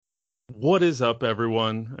What is up,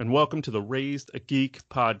 everyone, and welcome to the Raised a Geek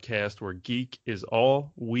podcast, where geek is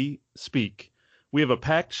all we speak. We have a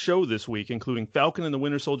packed show this week, including Falcon and the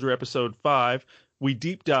Winter Soldier Episode 5. We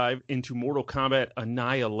deep dive into Mortal Kombat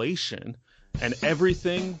Annihilation, and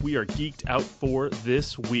everything we are geeked out for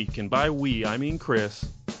this week. And by we, I mean Chris.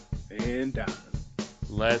 And Don.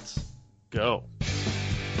 Let's go.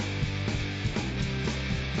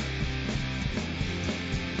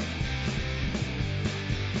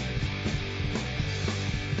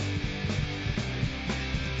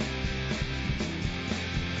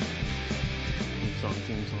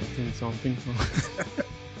 Theme song.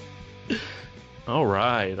 All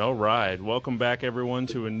right. Welcome back, everyone,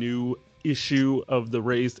 to a new issue of the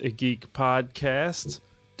Raised a Geek podcast.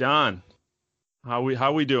 Don, how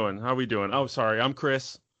we doing? Oh, sorry, I'm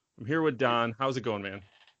Chris. I'm here with Don. How's it going, man?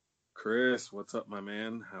 Chris, what's up, my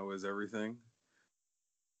man? How is everything?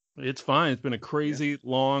 It's fine. It's been a crazy,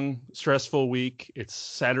 long, stressful week. It's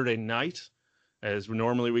Saturday night, as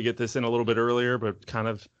normally we get this in a little bit earlier, but kind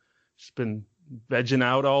of just been vegging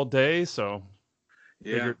out all day, so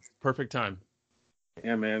figured perfect time.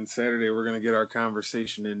 Yeah, man. Saturday we're gonna get our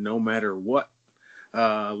conversation in no matter what.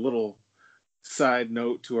 Little side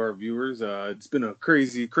note to our viewers: it's been a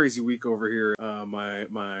crazy week over here.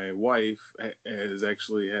 My wife has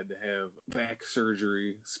actually had to have back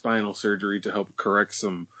surgery, spinal surgery, to help correct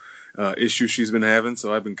some issues she's been having.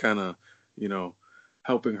 So I've been kind of,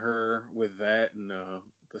 helping her with that, and the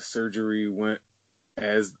surgery went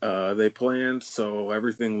as they planned, so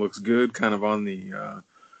everything looks good, kind of on the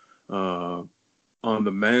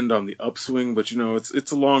mend, on the upswing. But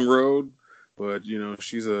it's a long road, but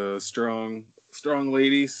she's a strong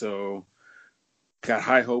lady, so got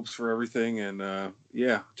high hopes for everything. And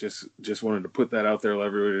just wanted to put that out there,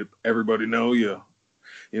 let everybody know.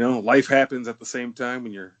 Life happens at the same time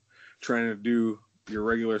when you're trying to do your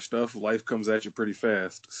regular stuff. Life comes at you pretty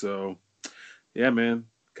fast. So yeah, man,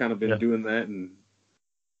 kind of been doing that, and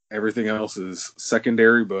everything else is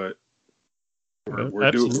secondary, but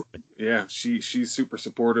we're doing. Yeah, she's super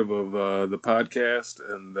supportive of the podcast,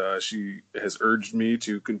 and she has urged me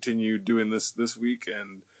to continue doing this week,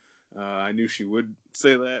 and I knew she would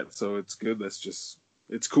say that, so it's good. It's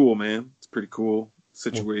cool, man. It's a pretty cool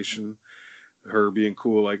situation, her being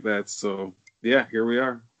cool like that. So yeah, here we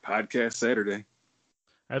are, podcast Saturday.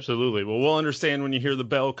 Absolutely. Well, we'll understand when you hear the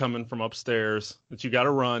bell coming from upstairs that you got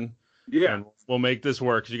to run. Yeah. And we'll make this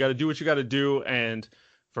work. You got to do what you got to do. And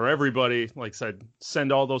for everybody, like I said,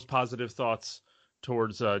 send all those positive thoughts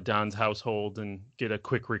towards Don's household and get a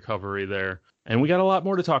quick recovery there. And we got a lot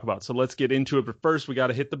more to talk about, so let's get into it. But first, we got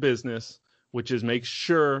to hit the business, which is make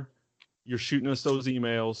sure you're shooting us those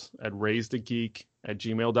emails at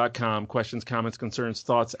raisedageek@gmail.com. Questions, comments, concerns,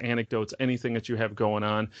 thoughts, anecdotes, anything that you have going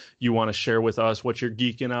on, you want to share with us, what you're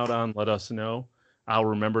geeking out on, let us know. I'll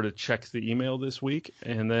remember to check the email this week,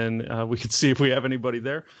 and then we can see if we have anybody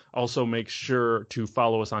there. Also, make sure to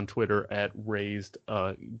follow us on Twitter at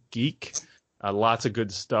RaisedGeek. Lots of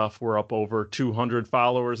good stuff. We're up over 200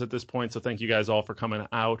 followers at this point, so thank you guys all for coming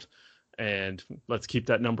out. And let's keep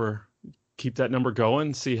that number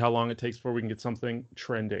going. See how long it takes before we can get something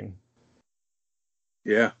trending.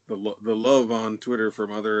 Yeah, the love on Twitter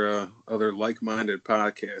from other like-minded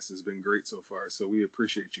podcasts has been great so far. So we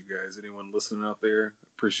appreciate you guys. Anyone listening out there,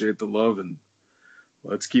 appreciate the love, and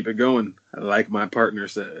let's keep it going. Like my partner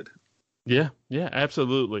said. Yeah,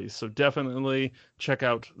 absolutely. So definitely check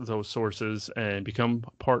out those sources and become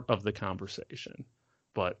part of the conversation.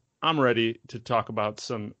 But I'm ready to talk about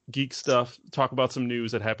some geek stuff, talk about some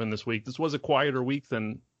news that happened this week. This was a quieter week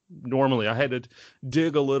than normally. I had to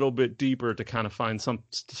dig a little bit deeper to kind of find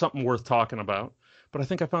something worth talking about, but I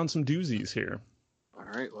think I found some doozies here. All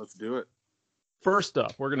right, let's do it. First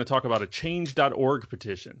up, we're going to talk about a change.org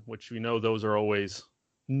petition, which those are always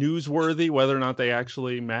newsworthy. Whether or not they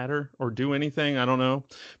actually matter or do anything, I don't know.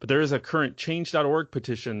 But there is a current change.org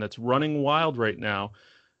petition that's running wild right now,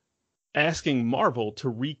 asking Marvel to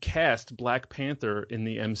recast Black Panther in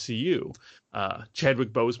the MCU.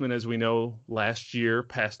 Chadwick Boseman, as we know, last year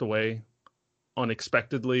passed away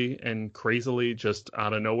unexpectedly and crazily, just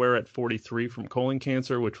out of nowhere at 43 from colon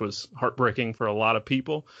cancer, which was heartbreaking for a lot of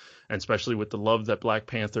people, and especially with the love that Black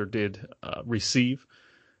Panther did receive.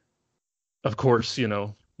 Of course,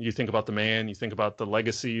 you think about the man, you think about the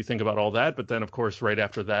legacy, you think about all that, but then, of course, right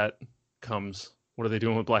after that comes, what are they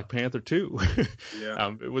doing with Black Panther 2?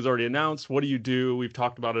 Yeah. It was already announced. What do you do? We've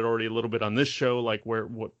talked about it already a little bit on this show, like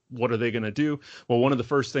what are they going to do? Well, one of the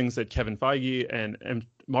first things that Kevin Feige and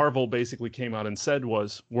Marvel basically came out and said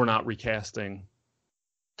was, we're not recasting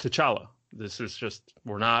T'Challa. This is just,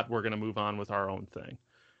 we're going to move on with our own thing.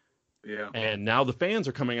 Yeah. And now the fans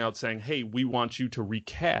are coming out saying, hey, we want you to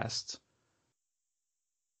recast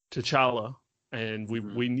T'Challa, and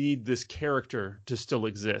we need this character to still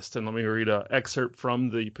exist. And let me read an excerpt from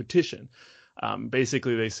the petition.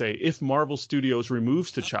 Basically, they say, if Marvel Studios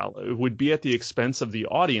removes T'Challa, it would be at the expense of the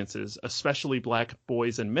audiences, especially black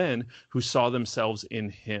boys and men who saw themselves in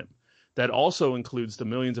him. That also includes the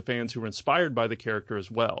millions of fans who were inspired by the character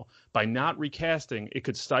as well. By not recasting, it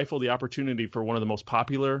could stifle the opportunity for one of the most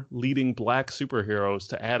popular leading black superheroes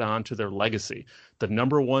to add on to their legacy. The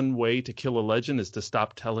number one way to kill a legend is to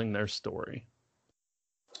stop telling their story.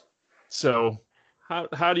 So how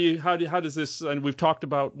does this, and we've talked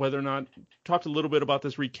about whether or not, talked a little bit about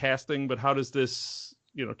this recasting, but how does this,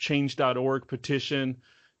 change.org petition,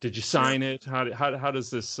 did you sign it? How does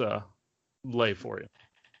this lay for you?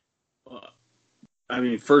 I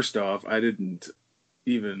mean, first off, I wasn't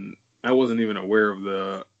even aware of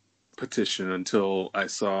the petition until I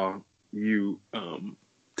saw you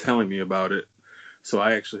telling me about it. So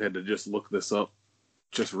I actually had to just look this up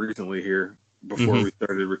just recently here before we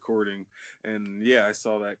started recording. And yeah, I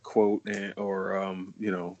saw that quote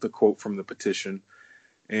the quote from the petition,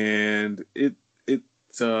 and it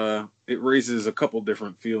raises a couple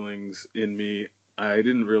different feelings in me. I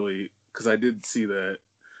didn't really, because I did see that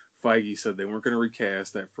Feige said they weren't going to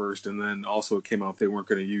recast at first, and then also it came out they weren't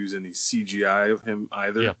going to use any CGI of him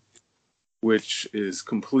either, which is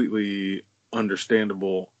completely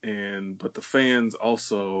understandable. But the fans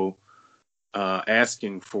also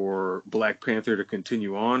asking for Black Panther to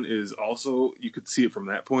continue on is also, you could see it from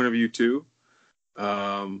that point of view too.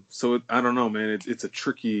 I don't know, man. It's a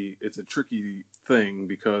tricky thing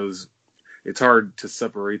because it's hard to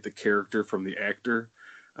separate the character from the actor.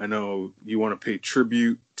 I know you want to pay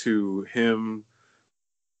tribute to him.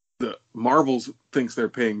 The Marvels thinks they're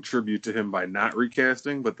paying tribute to him by not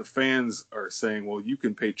recasting, but the fans are saying, well, you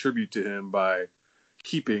can pay tribute to him by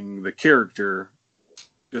keeping the character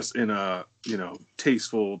just in a,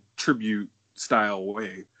 tasteful tribute style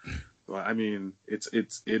way. I mean, it's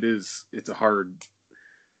a hard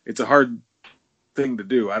thing to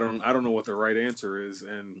do. I don't know what the right answer is.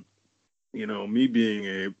 And, me being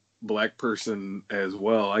a Black person as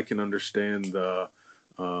well, I can understand the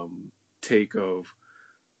take of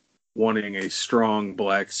wanting a strong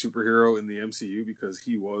Black superhero in the MCU, because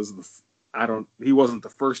he wasn't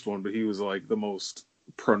the first one, but he was like the most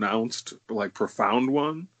pronounced, like profound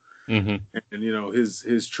one. And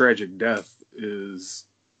his tragic death is,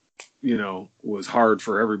 was hard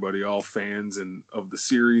for everybody, all fans and of the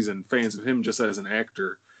series and fans of him just as an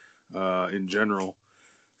actor in general.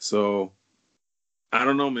 So I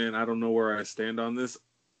don't know, man. I don't know where I stand on this.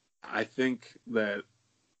 I think that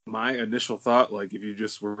my initial thought, like if you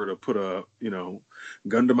just were to put a,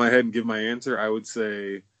 gun to my head and give my answer, I would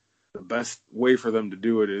say the best way for them to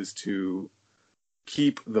do it is to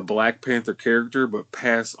keep the Black Panther character, but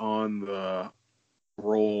pass on the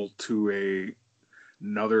role to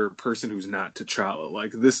another person who's not T'Challa.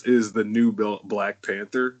 Like, this is the new Black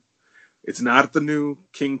Panther. It's not the new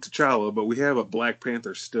King T'Challa, but we have a Black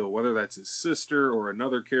Panther still, whether that's his sister or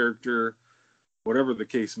another character, whatever the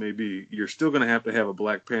case may be. You're still going to have a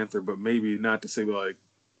Black Panther, but maybe not to say, like,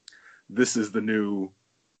 this is the new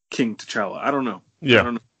King T'Challa. I don't know. Yeah. I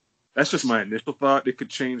don't know. That's just my initial thought. It could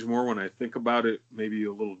change more when I think about it, maybe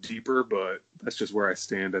a little deeper, but that's just where I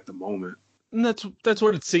stand at the moment. And that's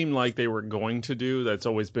what it seemed like they were going to do. That's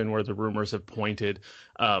always been where the rumors have pointed.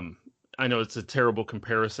 I know it's a terrible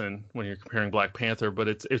comparison when you're comparing Black Panther, but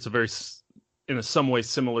it's a very, in a some way,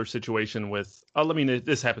 similar situation with,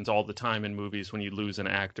 this happens all the time in movies when you lose an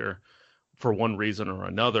actor for one reason or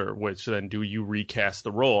another, which then do you recast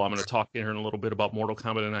the role? I'm going to talk here in a little bit about Mortal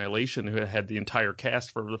Kombat Annihilation, who had the entire cast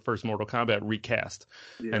for the first Mortal Kombat recast.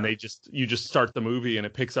 Yeah. And you just start the movie and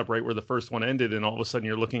it picks up right where the first one ended, and all of a sudden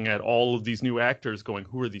you're looking at all of these new actors going,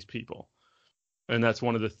 who are these people? And that's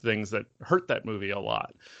one of the things that hurt that movie a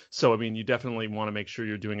lot. So, you definitely want to make sure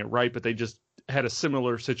you're doing it right, but they just had a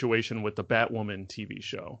similar situation with the Batwoman TV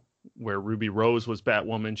show, where Ruby Rose was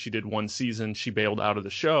Batwoman. She did one season. She bailed out of the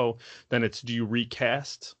show. Then it's, do you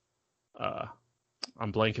recast?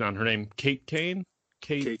 I'm blanking on her name. Kate Kane?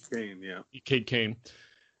 Kate Kane, yeah. Kate Kane.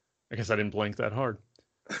 I guess I didn't blank that hard.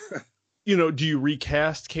 Do you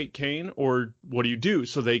recast Kate Kane, or what do you do?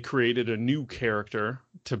 So they created a new character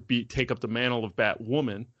to take up the mantle of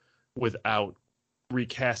Batwoman without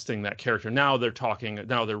recasting that character. Now there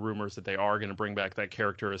are rumors that they are going to bring back that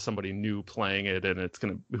character as somebody new playing it, and it's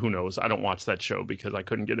going to, who knows? I don't watch that show because I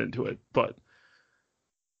couldn't get into it, but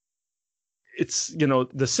it's,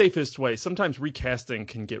 the safest way. Sometimes recasting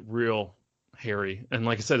can get real hairy, and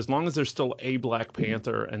like I said, as long as there's still a Black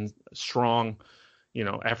Panther and strong,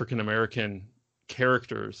 African American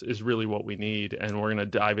characters is really what we need, and we're going to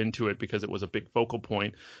dive into it because it was a big focal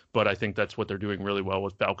point. But I think that's what they're doing really well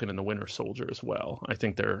with Falcon and the Winter Soldier as well. I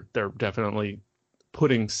think they're definitely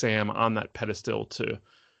putting Sam on that pedestal to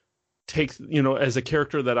take, as a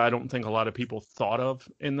character that I don't think a lot of people thought of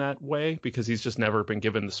in that way, because he's just never been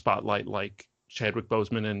given the spotlight like Chadwick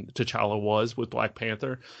Boseman and T'Challa was with Black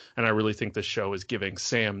Panther. And I really think this show is giving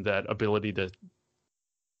Sam that ability to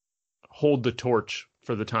hold the torch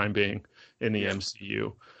for the time being in the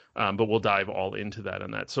MCU. But we'll dive all into that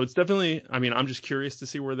and that. So it's definitely, I'm just curious to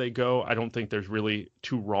see where they go. I don't think there's really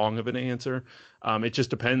too wrong of an answer. It just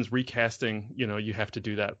depends. Recasting, you have to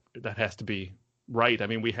do that. That has to be right.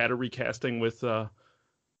 We had a recasting with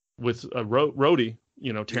Rhodey.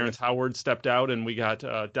 Terrence Howard stepped out, and we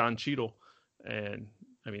got Don Cheadle, and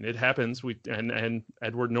it happens. And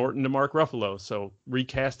Edward Norton to Mark Ruffalo. So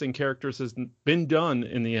recasting characters has been done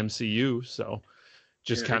in the MCU. So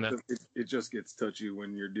just kind of it just gets touchy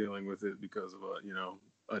when you're dealing with it because of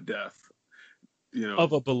a death,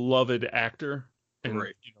 of a beloved actor and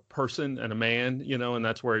right. Person and a man, and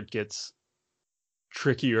that's where it gets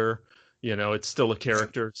trickier. It's still a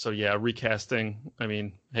character. So yeah, recasting.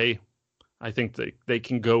 Hey, I think they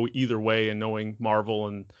can go either way, and knowing Marvel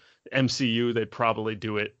and MCU, they'd probably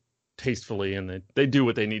do it tastefully, and they do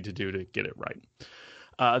what they need to do to get it right.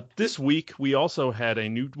 This week we also had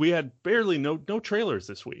we had barely no trailers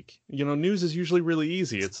this week. News is usually really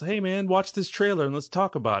easy. It's, hey man, watch this trailer and let's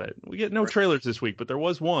talk about it. We get no trailers this week, but there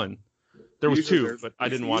was one. There was two, but I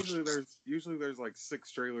didn't watch. Usually there's like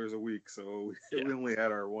 6 trailers a week, so we only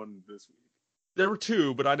had our one this week. There were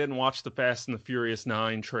 2, but I didn't watch the Fast and the Furious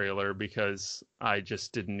 9 trailer because I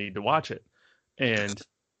just didn't need to watch it. And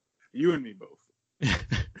you and me both.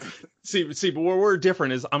 See, but where we're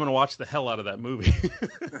different is I'm going to watch the hell out of that movie.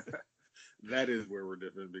 That is where we're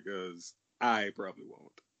different, because I probably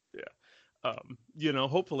won't. Yeah.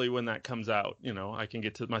 Hopefully when that comes out, I can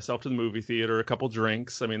get myself to the movie theater, a couple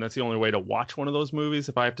drinks. That's the only way to watch one of those movies.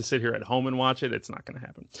 If I have to sit here at home and watch it, it's not going to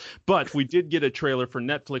happen. But we did get a trailer for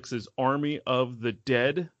Netflix's Army of the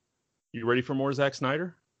Dead. You ready for more Zack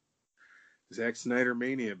Snyder? Zack Snyder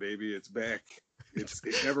mania, baby. It's back. It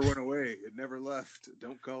never went away. It never left.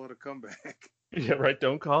 Don't call it a comeback. Yeah, right.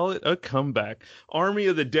 Don't call it a comeback. Army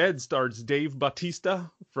of the Dead stars Dave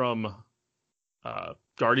Bautista from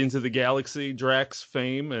Guardians of the Galaxy, Drax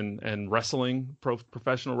fame, and wrestling,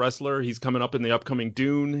 professional wrestler. He's coming up in the upcoming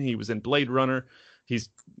Dune. He was in Blade Runner. He's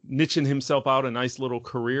niching himself out a nice little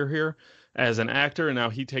career here as an actor, and now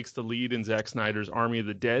he takes the lead in Zack Snyder's Army of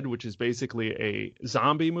the Dead, which is basically a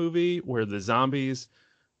zombie movie where the zombies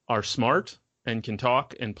are smart and can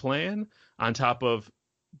talk and plan, on top of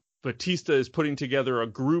Batista is putting together a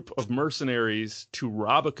group of mercenaries to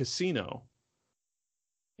rob a casino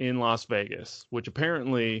in Las Vegas, which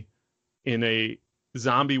apparently in a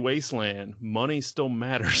zombie wasteland, money still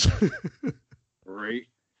matters. Right.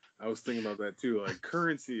 I was thinking about that too. Like,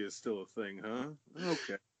 currency is still a thing, huh?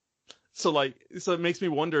 Okay. So it makes me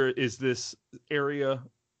wonder, is this area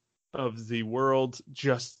of the world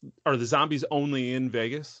are the zombies only in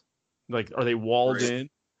Vegas? Like, are they walled in?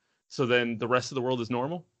 So then the rest of the world is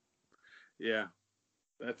normal? Yeah,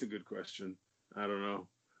 that's a good question. I don't know.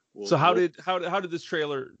 So how did this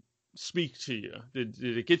trailer speak to you? Did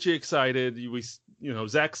it get you excited?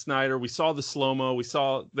 Zack Snyder, we saw the slow-mo, we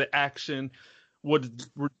saw the action. Were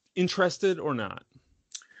interested or not?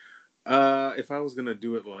 If I was gonna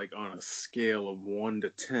do it like on a scale of 1 to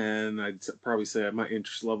 10, I'd probably say my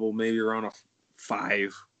interest level maybe around a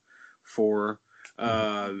 5, 4.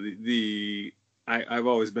 I've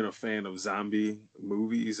always been a fan of zombie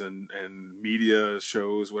movies and media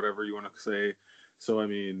shows, whatever you want to say. So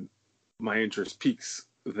my interest peaks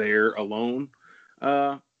there alone.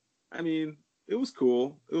 It was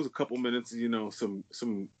cool. It was a couple minutes,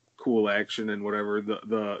 some cool action and whatever.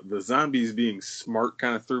 The zombies being smart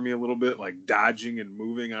kind of threw me a little bit, like dodging and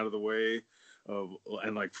moving out of the way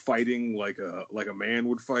and like fighting like a man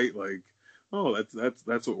would fight. Like, oh,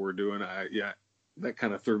 that's what we're doing. That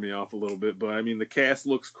kind of threw me off a little bit. But the cast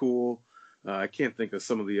looks cool. I can't think of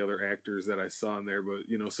some of the other actors that I saw in there, but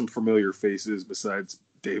some familiar faces besides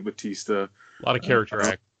Dave Bautista. A lot of character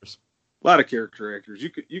actors. A lot of character actors.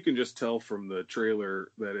 You can just tell from the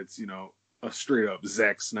trailer that it's a straight up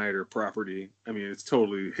Zack Snyder property. It's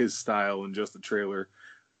totally his style in just the trailer.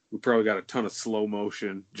 We probably got a ton of slow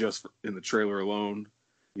motion just in the trailer alone.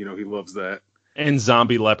 He loves that. And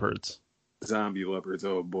zombie leopards. Zombie leopards.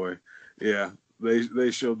 Oh boy, yeah. They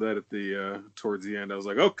showed that at the towards the end. I was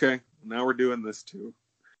like, okay, now we're doing this too.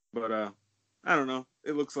 But I don't know.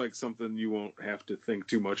 It looks like something you won't have to think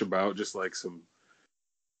too much about. Just like some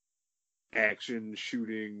action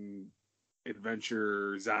shooting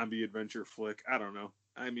adventure zombie adventure flick. I don't know.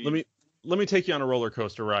 I Let mean, me let me take you on a roller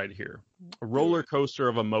coaster ride here. A do roller it. coaster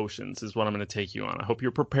of emotions is what I'm going to take you on. I hope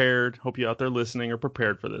you're prepared. Hope you out there listening are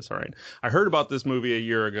prepared for this. All right. I heard about this movie a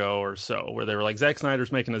year ago or so, where they were like, Zack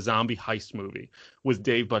Snyder's making a zombie heist movie with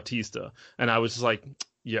Dave Bautista, and I was just like,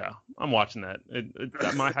 yeah, I'm watching that.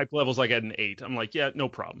 My hype level's like at an 8. I'm like, yeah, no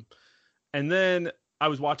problem. And then I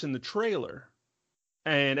was watching the trailer,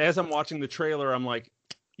 and as I'm watching the trailer, I'm like,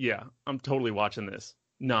 yeah, I'm totally watching this.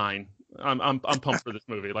 9. I'm pumped for this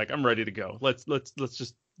movie. Like I'm ready to go. Let's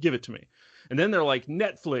just give it to me. And then they're like,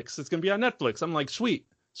 Netflix. It's gonna be on Netflix. I'm like, sweet,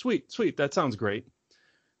 sweet, sweet. That sounds great.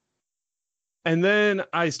 And then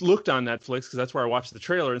I looked on Netflix because that's where I watched the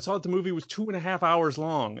trailer and saw that the movie was 2.5 hours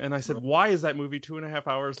long. And I said, why is that movie 2.5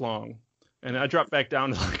 hours long? And I dropped back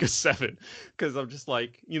down to like a 7 because I'm just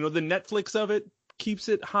like, the Netflix of it keeps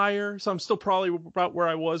it higher. So I'm still probably about where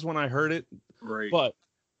I was when I heard it. Right. But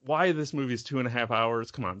why this movie is 2.5 hours?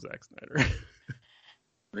 Come on, Zack Snyder.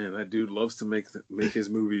 Man, that dude loves to make his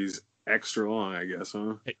movies extra long, I guess,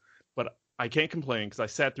 huh? Hey, but I can't complain because I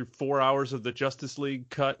sat through 4 hours of the Justice League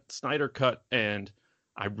cut, Snyder cut, and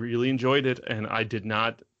I really enjoyed it. And I did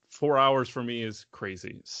not. 4 hours for me is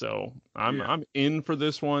crazy. So I'm in for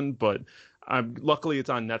this one, but luckily it's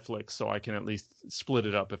on Netflix, so I can at least split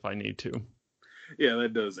it up if I need to. Yeah,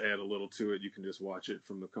 that does add a little to it. You can just watch it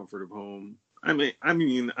from the comfort of home. I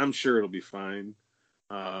mean, I'm sure it'll be fine.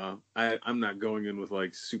 I'm not going in with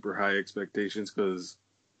like super high expectations because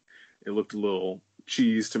it looked a little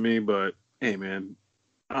cheese to me. But hey, man,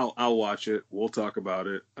 I'll watch it. We'll talk about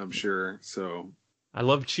it. I'm sure. So I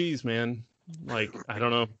love cheese, man. Like, I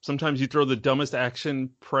don't know. Sometimes you throw the dumbest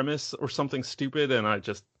action premise or something stupid, and I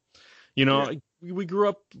just, yeah, we grew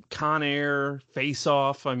up Con Air, Face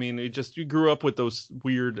Off. I mean, you grew up with those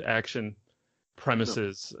weird action no,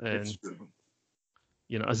 premises, it's and true.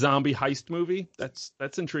 a zombie heist movie. That's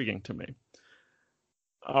intriguing to me.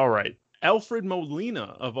 All right. Alfred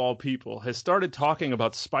Molina, of all people, has started talking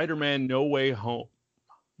about Spider-Man No Way Home,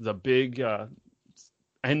 the big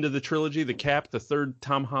end of the trilogy, the cap, the third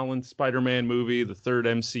Tom Holland Spider-Man movie, the third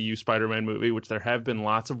MCU Spider-Man movie, which there have been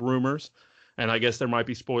lots of rumors. And I guess there might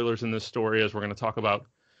be spoilers in this story as we're going to talk about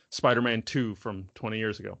Spider-Man 2 from 20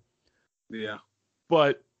 years ago. Yeah,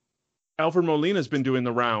 But Alfred Molina's been doing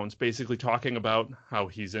the rounds, basically talking about how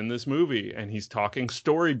he's in this movie and he's talking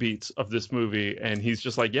story beats of this movie. And he's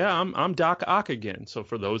just like, yeah, I'm Doc Ock again. So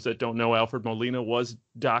for those that don't know, Alfred Molina was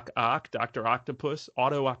Doc Ock, Dr. Octopus,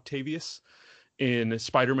 Otto Octavius in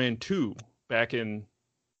Spider-Man 2 back in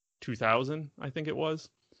 2000, I think it was.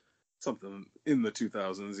 something in the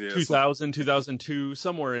 2000s. Yeah, 2000, 2002,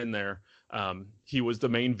 somewhere in there. He was the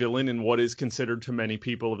main villain in what is considered to many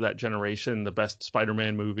people of that generation the best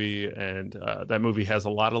Spider-Man movie, and that movie has a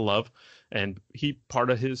lot of love. And he had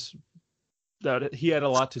a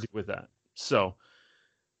lot to do with that. So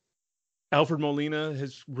Alfred Molina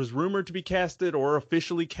was rumored to be casted or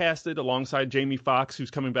officially casted alongside Jamie Foxx,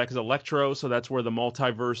 who's coming back as Electro. So that's where the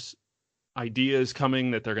multiverse idea is coming,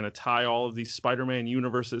 that they're going to tie all of these Spider-Man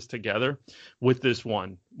universes together with this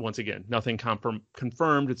one. Once again, nothing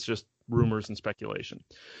confirmed. It's just rumors and speculation.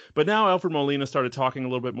 But now Alfred Molina started talking a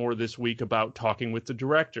little bit more this week about talking with the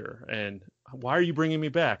director. And why are you bringing me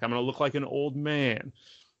back? I'm going to look like an old man.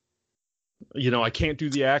 I can't do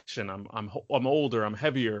the action. I'm older. I'm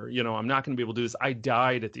heavier. I'm not going to be able to do this. I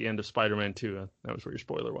died at the end of Spider-Man 2. That was where your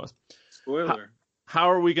spoiler was. spoiler. How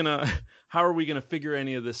are we gonna figure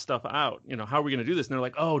any of this stuff out? How are we gonna do this? And they're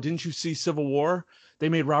like, oh, didn't you see Civil War? They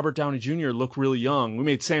made Robert Downey Jr. look really young. We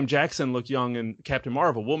made Sam Jackson look young in Captain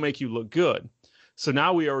Marvel. We'll make you look good. So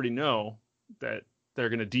now we already know that they're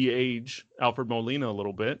gonna de-age Alfred Molina a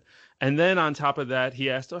little bit. And then on top of that, he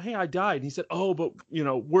asked, oh, hey, I died. And he said, oh, but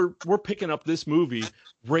we're picking up this movie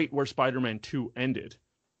right where Spider-Man 2 ended.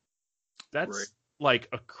 That's Right. like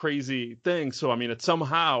a crazy thing. So, I mean,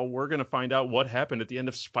 somehow we're going to find out what happened at the end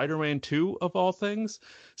of Spider-Man 2 of all things.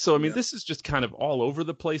 So, I mean, Yeah. this is just kind of all over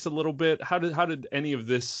the place a little bit. How did any of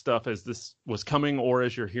this stuff, as this was coming or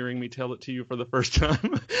as you're hearing me tell it to you for the first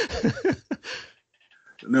time?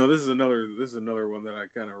 No, this is another one that I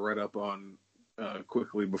kind of read up on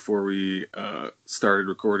quickly before we started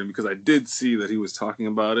recording, because I did see that he was talking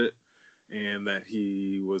about it and that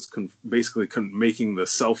he was basically making the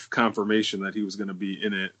self confirmation that he was going to be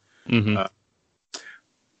in it. Mm-hmm.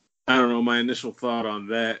 I don't know. My initial thought on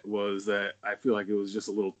that was that I feel like it was just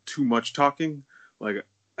a little too much talking. Like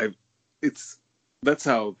that's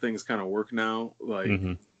how things kind of work now. Like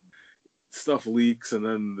Mm-hmm. stuff leaks and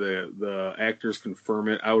then the actors confirm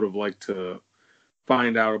it out of like to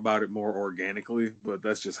find out about it more organically, but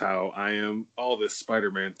that's just how I am. All this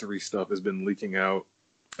Spider-Man 3 stuff has been leaking out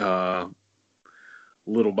uh,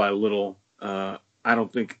 little by little. I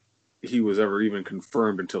don't think he was ever even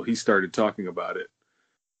confirmed until he started talking about it.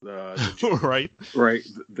 Right. Right,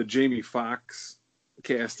 the Jamie Foxx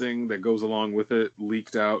casting that goes along with it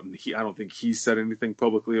leaked out, and I don't think he said anything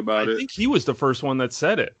publicly about I it. think he was the first one that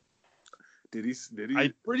said it. Did he?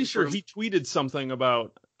 I'm pretty sure he tweeted something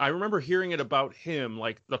about. I remember hearing it about him.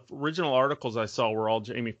 Like the original articles I saw were all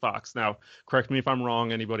Jamie Foxx. Now, correct me if I'm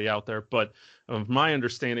wrong, anybody out there, but my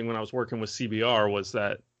understanding when I was working with CBR was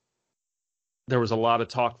that there was a lot of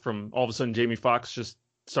talk from all of a sudden Jamie Foxx just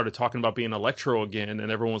started talking about being Electro again,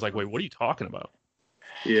 and everyone was like, "Wait, what are you talking about?"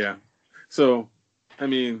 Yeah. So, I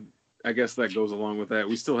mean, I guess that goes along with that.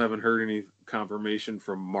 We still haven't heard any confirmation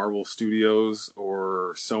from Marvel Studios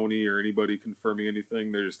or Sony or anybody confirming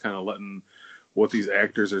anything. They're just kind of letting what these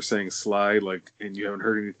actors are saying slide. Like, and you haven't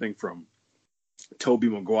heard anything from Tobey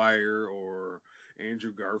Maguire or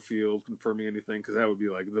Andrew Garfield confirming anything, because that would be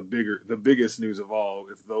like the biggest news of all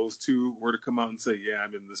if those two were to come out and say, "Yeah,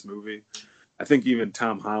 I'm in this movie." I think even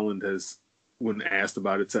Tom Holland has, when asked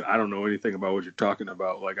about it, said, "I don't know anything about what you're talking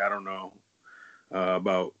about. Like, I don't know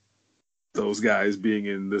about those guys being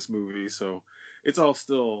in this movie." So it's all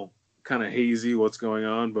still kind of hazy what's going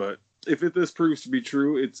on. But if this proves to be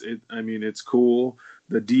true, I mean, it's cool.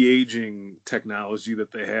 The de-aging technology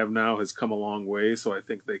that they have now has come a long way, so I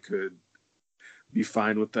think they could be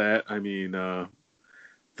fine with that. I mean,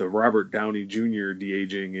 the Robert Downey Jr.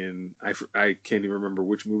 de-aging in, I can't even remember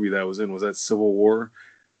which movie that was in. Was that Civil War?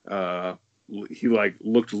 He like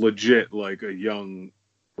looked legit like a young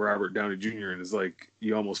Robert Downey Jr. and it's like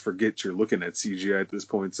you almost forget you're looking at CGI at this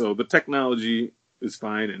point. So the technology is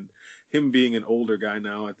fine, and him being an older guy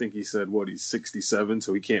now, I think he said he's 67,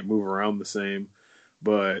 so he can't move around the same.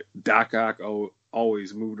 But Doc Ock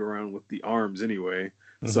always moved around with the arms anyway.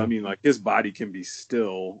 So, I mean, like, his body can be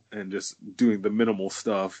still and just doing the minimal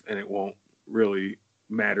stuff, and it won't really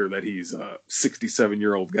matter that he's a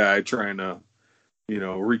 67-year-old guy trying to,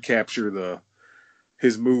 recapture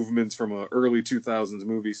his movements from a early 2000s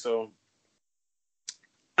movie. So,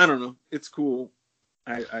 I don't know. It's cool.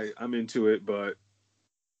 I'm into it, but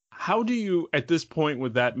how do you, at this point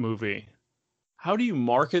with that movie, how do you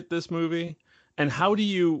market this movie? And how do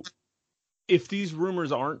you, if these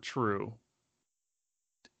rumors aren't true,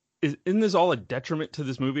 isn't this all a detriment to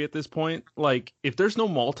this movie at this point? Like, if there's no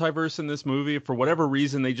multiverse in this movie, if for whatever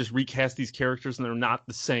reason they just recast these characters and they're not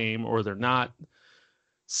the same, or they're not,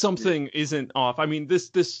 something isn't off. I mean,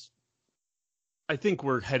 I think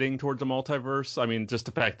we're heading towards a multiverse. I mean, just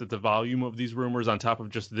the fact that the volume of these rumors on top of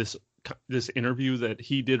just this interview that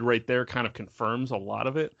he did right there kind of confirms a lot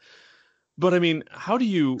of it. But I mean, how do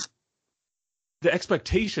you, the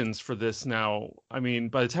expectations for this now, I mean,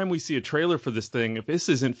 by the time we see a trailer for this thing, if this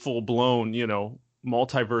isn't full blown,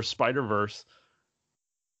 multiverse Spider-Verse,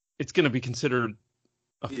 it's going to be considered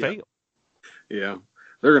a fail. Yeah.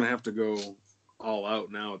 They're going to have to go all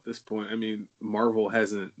out now at this point. I mean, Marvel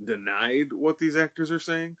hasn't denied what these actors are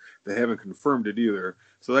saying. They haven't confirmed it either.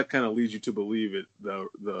 So that kind of leads you to believe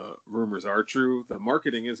the rumors are true. The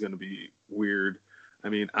marketing is going to be weird. I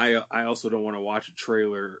mean, I also don't want to watch a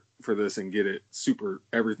trailer for this and get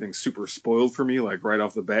everything super spoiled for me, like right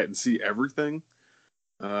off the bat, and see everything.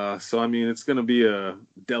 So, I mean, it's going to be a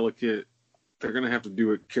delicate, they're going to have to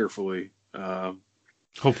do it carefully.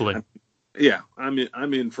 Hopefully.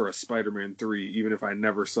 I'm in for a Spider-Man 3, even if I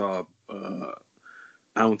never saw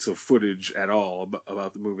ounce of footage at all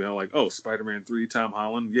about the movie. I'm like, oh, Spider-Man 3, Tom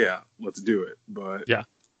Holland, yeah, let's do it. But yeah,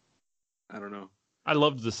 I don't know. I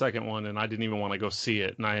loved the second one, and I didn't even want to go see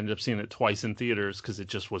it, and I ended up seeing it twice in theaters because it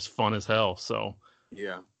just was fun as hell. So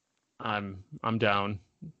yeah, I'm down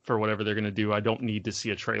for whatever they're gonna do. I don't need to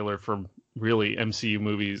see a trailer for really MCU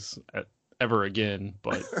movies ever again,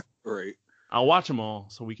 but right. I'll watch them all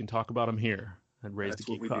so we can talk about them here at Raise the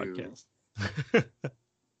Geek Podcast.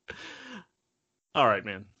 All right,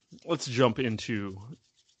 man. Let's jump into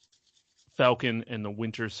Falcon and the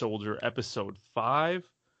Winter Soldier episode 5.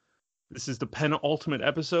 This is the penultimate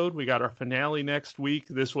episode. We got our finale next week.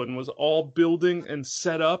 This one was all building and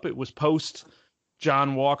set up. It was post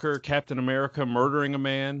John Walker, Captain America, murdering a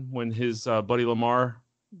man when his buddy Lamar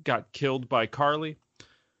got killed by Carly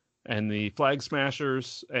and the Flag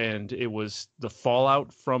Smashers, and it was the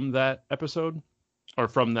fallout from that episode, or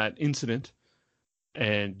from that incident,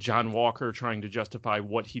 and John Walker trying to justify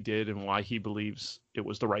what he did and why he believes it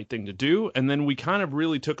was the right thing to do. And then we kind of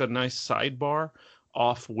really took a nice sidebar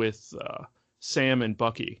off with Sam and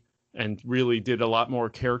Bucky and really did a lot more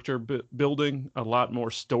character building, a lot more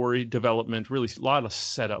story development, really a lot of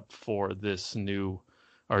setup for this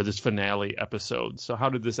this finale episode. So how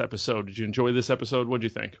did did you enjoy this episode? What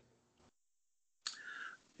did you think?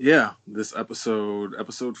 Yeah, this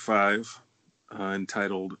episode 5,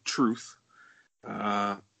 entitled Truth.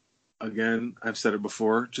 Again, I've said it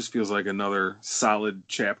before, just feels like another solid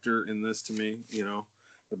chapter in this to me.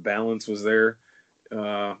 The balance was there.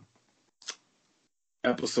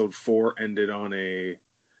 Episode 4 ended on a,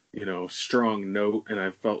 strong note, and I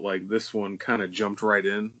felt like this one kind of jumped right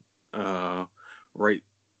in, right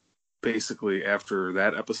basically after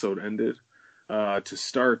that episode ended. To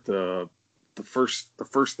start, the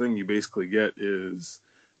first thing you basically get is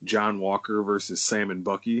John Walker versus Sam and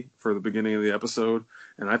Bucky for the beginning of the episode,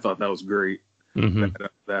 and I thought that was great. Mm-hmm.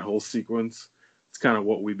 That whole sequence, it's kind of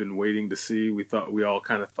what we've been waiting to see. We all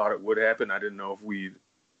kind of thought it would happen. I didn't know if we'd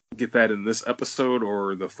get that in this episode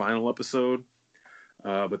or the final episode.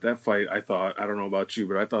 But that fight, I don't know about you,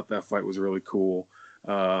 but I thought that fight was really cool.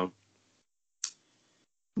 My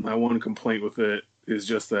one complaint with it is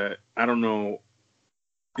just that I don't know,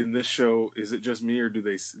 in this show, is it just me, or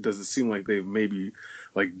does it seem like they've maybe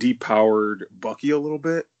like depowered Bucky a little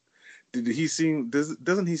bit?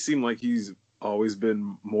 Doesn't he seem like he's always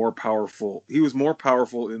been more powerful? He was more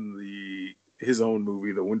powerful in his own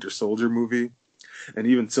movie, the Winter Soldier movie, and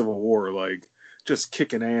even Civil War, like just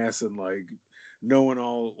kicking ass and like knowing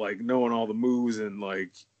all the moves, and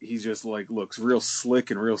like he just like looks real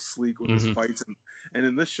slick and real sleek with his fights, and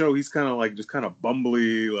in this show he's kind of like just kind of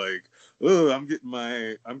bumbly, like, oh, I'm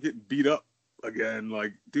getting beat up again.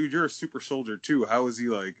 Like, dude, you're a super soldier too. How is he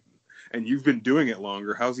like? And you've been doing it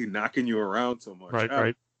longer. How's he knocking you around so much?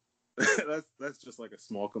 Right. That's just like a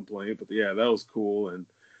small complaint, but yeah, that was cool. And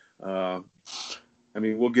I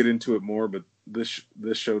mean, we'll get into it more, but this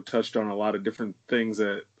show touched on a lot of different things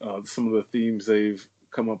that some of the themes they've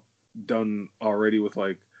done already with,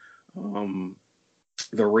 like the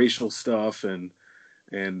racial stuff, and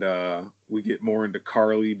we get more into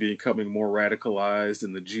Carly becoming more radicalized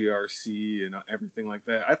in the GRC and everything like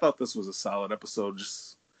that. I thought this was a solid episode,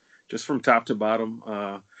 just from top to bottom.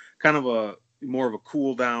 Kind of more of a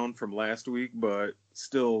cool down from last week, but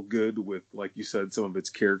still good with, like you said, some of its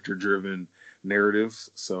character driven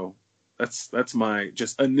narratives. So that's my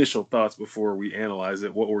just initial thoughts before we analyze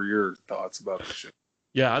it. What were your thoughts about the show?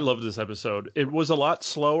 Yeah, I loved this episode. It was a lot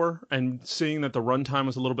slower, and seeing that the runtime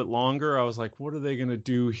was a little bit longer, I was like, what are they going to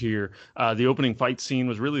do here? The opening fight scene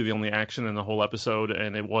was really the only action in the whole episode,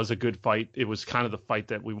 and it was a good fight. It was kind of the fight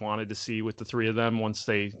that we wanted to see with the three of them once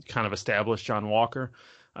they kind of established John Walker.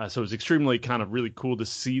 So it was extremely kind of really cool to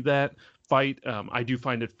see that fight. I do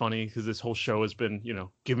find it funny because this whole show has been,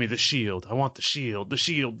 give me the shield. I want the shield, the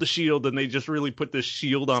shield, the shield. And they just really put this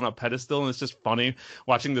shield on a pedestal. And it's just funny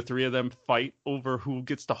watching the three of them fight over who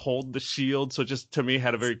gets to hold the shield. So just to me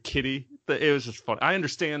had a very kiddie. It was just fun. I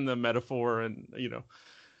understand the metaphor and,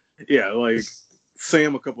 Yeah, like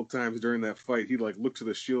Sam a couple times during that fight, he'd like look to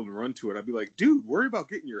the shield and run to it. I'd be like, dude, worry about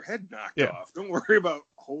getting your head knocked off. Don't worry about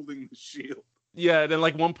holding the shield. Yeah, and then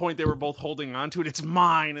like one point they were both holding on to it. It's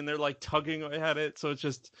mine, and they're like tugging at it. So it's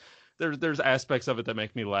just there's aspects of it that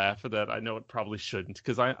make me laugh that I know it probably shouldn't,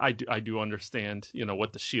 because I do understand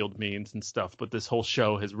what the shield means and stuff. But this whole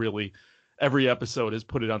show has really, every episode has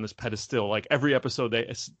put it on this pedestal. Like every episode,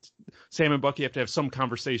 Sam and Bucky have to have some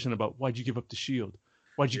conversation about why'd you give up the shield?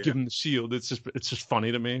 Why'd you give him the shield? It's just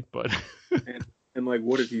funny to me. But and like,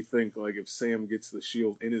 what did he think? Like, if Sam gets the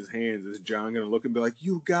shield in his hands, is John gonna look and be like,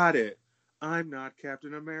 "You got it. I'm not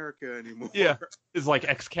Captain America anymore." Yeah, it's like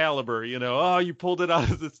Excalibur, Oh, you pulled it out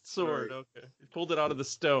of the sword. Right. Okay, you pulled it out of the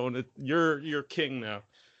stone. You're king now.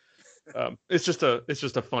 It's just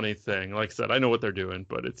a funny thing. Like I said, I know what they're doing,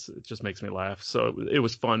 but it just makes me laugh. So it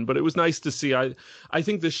was fun, but it was nice to see. I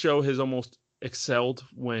think this show has almost excelled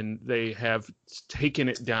when they have taken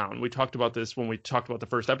it down. We talked about this when we talked about the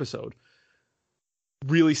first episode.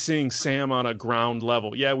 Really seeing Sam on a ground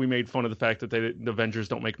level. Yeah, we made fun of the fact that the Avengers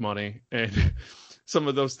don't make money and some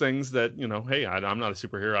of those things that, hey, I'm not a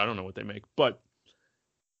superhero. I don't know what they make. But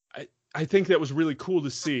I think that was really cool to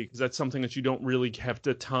see, because that's something that you don't really have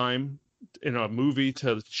the time in a movie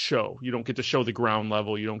to show. You don't get to show the ground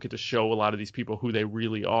level. You don't get to show a lot of these people who they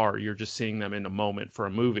really are. You're just seeing them in a moment for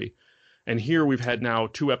a movie. And here we've had now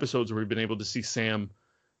 2 episodes where we've been able to see Sam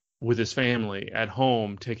with his family at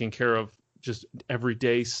home, taking care of just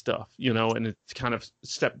everyday stuff, and it's kind of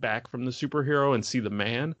step back from the superhero and see the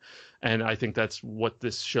man. And I think that's what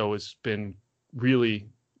this show has been really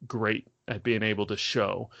great at being able to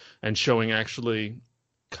show, and showing actually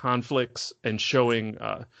conflicts, and showing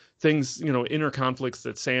things, inner conflicts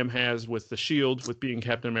that Sam has with the Shield, with being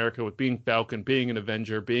Captain America, with being Falcon, being an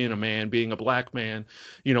Avenger, being a man, being a black man,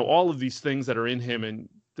 all of these things that are in him, and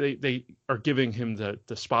they are giving him the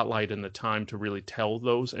spotlight and the time to really tell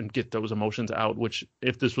those and get those emotions out, which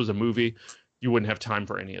if this was a movie, you wouldn't have time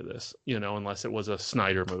for any of this, unless it was a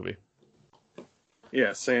Snyder movie.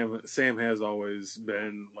 Yeah, Sam has always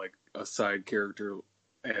been like a side character,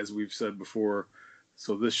 as we've said before.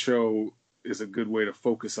 So this show is a good way to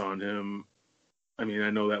focus on him. I mean, I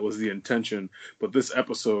know that was the intention, but this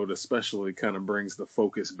episode especially kind of brings the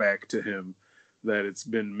focus back to him that it's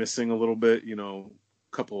been missing a little bit. A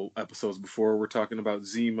couple episodes before we're talking about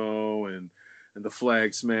Zemo and the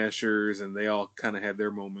Flag Smashers, and they all kind of had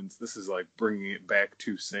their moments. This is like bringing it back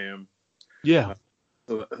to Sam. Yeah.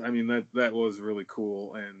 So, I mean, that was really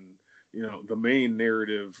cool. And, the main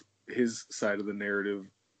narrative, his side of the narrative,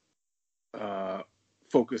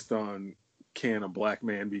 focused on, can a black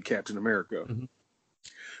man be Captain America? Mm-hmm.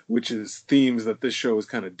 Which is themes that this show has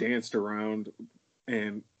kind of danced around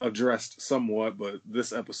and addressed somewhat, but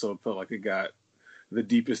this episode felt like it got the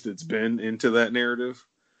deepest it's been into that narrative.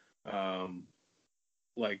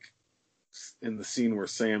 Like in the scene where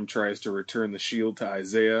Sam tries to return the shield to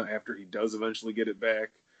Isaiah after he does eventually get it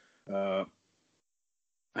back,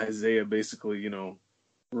 Isaiah basically,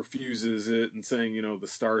 refuses it and saying, the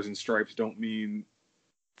stars and stripes don't mean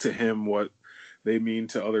to him what they mean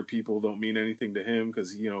to other people, don't mean anything to him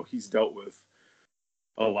because, he's dealt with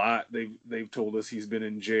a lot. They've told us he's been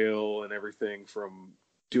in jail and everything from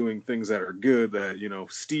doing things that are good that,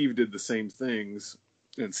 Steve did the same things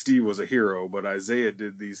and Steve was a hero, but Isaiah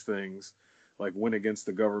did these things like went against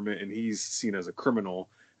the government and he's seen as a criminal.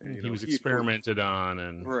 And, he was experimented on,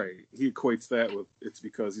 and right. He equates that with it's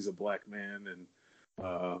because he's a black man, and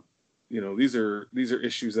these are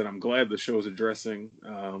issues that I'm glad the show's addressing.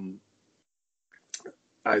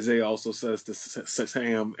 Isaiah also says to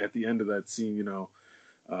Sam at the end of that scene,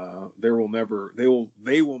 they will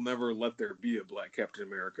never let there be a black Captain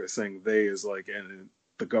America, saying they is like in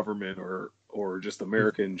the government or just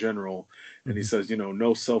America in general. And he says,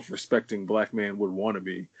 no self-respecting black man would want to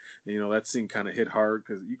be. And, that scene kind of hit hard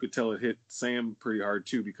because you could tell it hit Sam pretty hard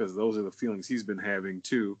too, because those are the feelings he's been having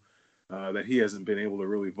too, that he hasn't been able to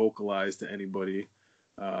really vocalize to anybody.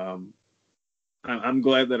 I'm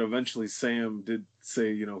glad that eventually Sam did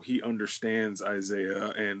say, he understands Isaiah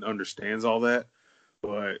and understands all that,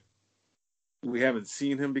 but we haven't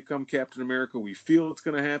seen him become Captain America. We feel it's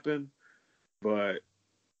going to happen, but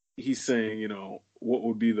he's saying, what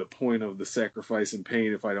would be the point of the sacrifice and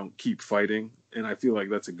pain if I don't keep fighting? And I feel like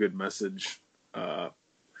that's a good message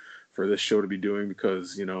for this show to be doing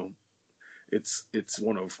because, it's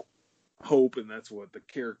one of hope, and that's what the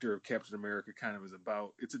character of Captain America kind of is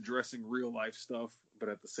about. It's addressing real life stuff, but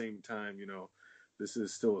at the same time, this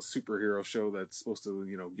is still a superhero show that's supposed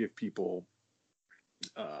to, give people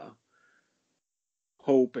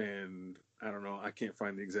hope, and I don't know, I can't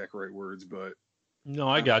find the exact right words, but no,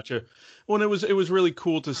 I got you. Well, it was really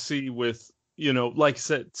cool to see with, like I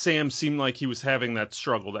said, Sam seemed like he was having that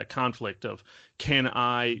struggle, that conflict of, can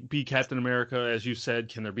I be Captain America? As you said,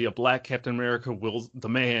 can there be a black Captain America? Will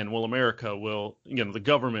America, will, the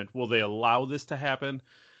government, will they allow this to happen?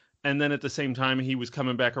 And then at the same time, he was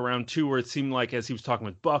coming back around too, where it seemed like as he was talking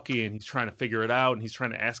with Bucky and he's trying to figure it out and he's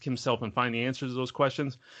trying to ask himself and find the answers to those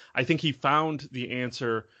questions. I think he found the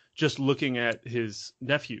answer just looking at his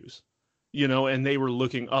nephews. And they were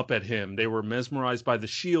looking up at him. They were mesmerized by the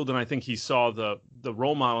shield, and I think he saw the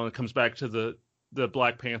role model, and it comes back to the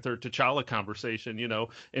Black Panther T'Challa conversation,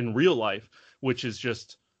 in real life, which is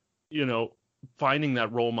just, finding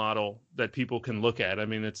that role model that people can look at. I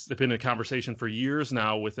mean, it's been a conversation for years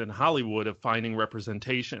now within Hollywood of finding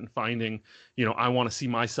representation, finding, I want to see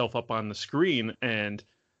myself up on the screen, and,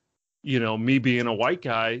 me being a white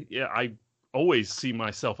guy, yeah, I always see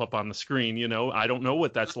myself up on the screen. I don't know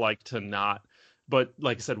what that's like to not, but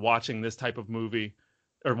like I said, watching this type of movie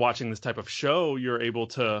or watching this type of show, you're able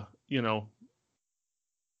to,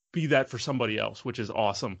 be that for somebody else, which is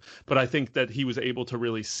awesome. But I think that he was able to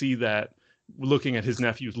really see that looking at his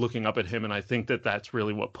nephews, looking up at him. And I think that that's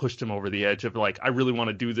really what pushed him over the edge of like, I really want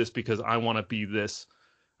to do this because I want to be this.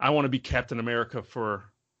 I want to be Captain America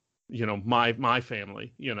for, my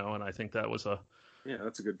family, and I think that was yeah,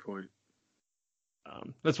 that's a good point.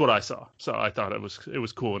 That's what I saw. So I thought it was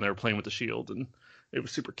cool, and they were playing with the shield, and it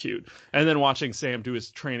was super cute. And then watching Sam do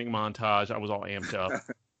his training montage, I was all amped up.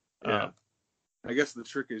 Yeah. I guess the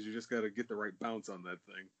trick is you just got to get the right bounce on that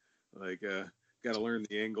thing. Like, got to learn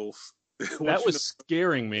the angles. That was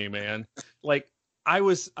scaring me, man. Like, I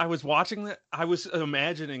was watching that. I was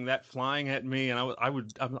imagining that flying at me, and I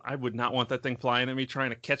would not want that thing flying at me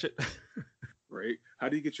trying to catch it. Right? How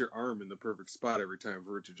do you get your arm in the perfect spot every time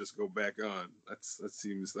for it to just go back on? That's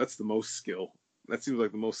the most skill. That seems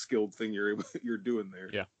like the most skilled thing you're doing there.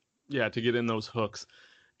 Yeah, yeah, to get in those hooks.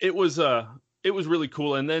 It was it was really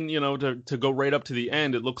cool. And then to go right up to the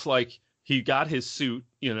end, it looks like he got his suit.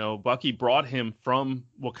 Bucky brought him from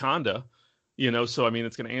Wakanda. So I mean,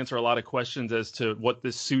 it's going to answer a lot of questions as to what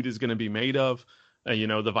this suit is going to be made of. The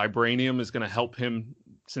vibranium is going to help him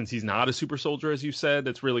since he's not a super soldier, as you said.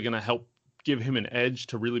 It's really going to help give him an edge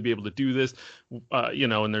to really be able to do this.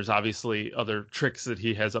 And there's obviously other tricks that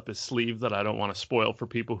he has up his sleeve that I don't want to spoil for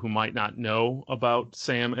people who might not know about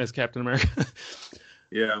Sam as Captain America.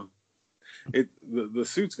 Yeah, the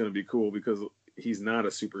suit's going to be cool because he's not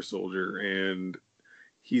a super soldier, and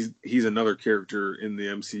he's another character in the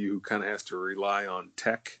MCU who kind of has to rely on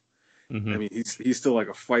tech. Mm-hmm. I mean, he's still like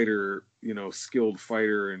a fighter, skilled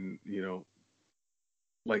fighter, and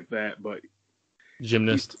like that, but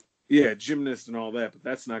Gymnast. Yeah, gymnast and all that, but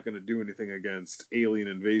that's not going to do anything against alien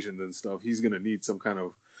invasions and stuff. He's going to need some kind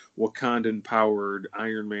of Wakandan-powered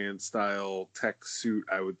Iron Man style tech suit,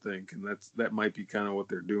 I would think, and that might be kind of what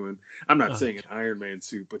they're doing. I'm not saying an Iron Man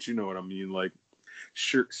suit, but you know what I mean. Like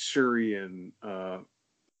Shuri and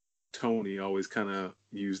Tony always kind of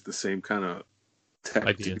use the same kind of tech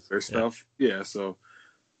Ideas. to do their stuff. Yeah, so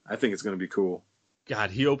I think it's going to be cool.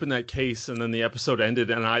 God, he opened that case and then the episode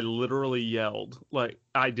ended and I literally yelled. Like,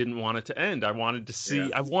 I didn't want it to end. I wanted to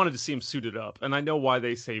see him suited up. And I know why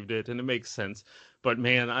they saved it and it makes sense. But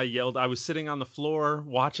man, I yelled. I was sitting on the floor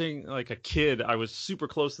watching like a kid. I was super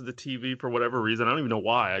close to the TV for whatever reason. I don't even know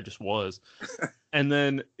why. I just was. And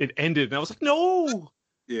then it ended and I was like, no.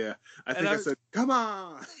 Yeah. I said, come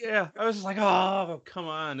on. Yeah. I was just like, oh, come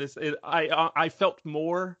on. I felt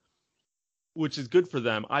more, which is good for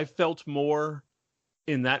them. I felt more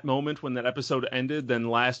in that moment when that episode ended than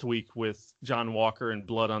last week with John Walker and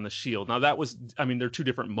Blood on the Shield. Now they're two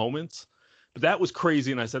different moments, but that was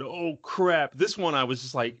crazy. And I said, oh crap. This one, I was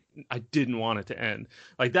just like, I didn't want it to end.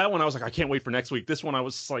 Like that one, I was like, I can't wait for next week. This one, I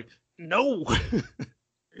was just like, no.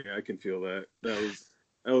 Yeah, I can feel that. That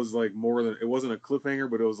was like more than, it wasn't a cliffhanger,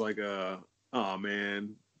 but it was like oh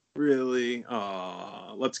man, really?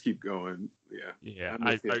 Let's keep going. Yeah.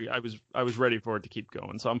 I was ready for it to keep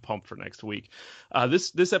going, so I'm pumped for next week.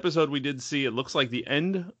 This episode we did see, it looks like the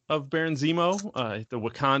end of Baron Zemo. The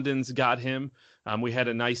Wakandans got him. We had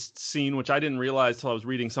a nice scene, which I didn't realize till I was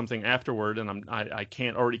reading something afterward, and I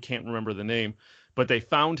can't remember the name, but they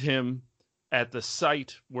found him at the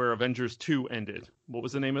site where Avengers 2 ended. What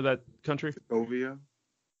was the name of that country? Sokovia.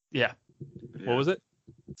 Yeah. What was it?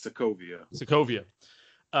 Sokovia.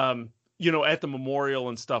 At the memorial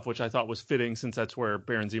and stuff, which I thought was fitting since that's where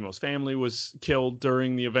Baron Zemo's family was killed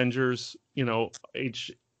during the Avengers,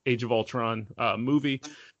 Age of Ultron movie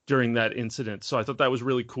during that incident. So I thought that was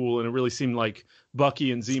really cool. And it really seemed like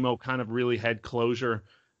Bucky and Zemo kind of really had closure.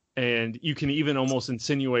 And you can even almost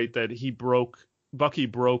insinuate that Bucky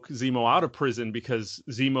broke Zemo out of prison because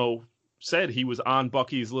Zemo said he was on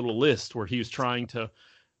Bucky's little list where he was trying to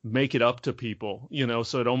make it up to people,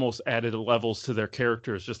 so it almost added levels to their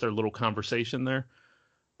characters, just their little conversation there,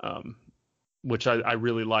 which I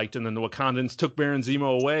really liked. And then the Wakandans took Baron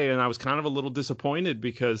Zemo away, and I was kind of a little disappointed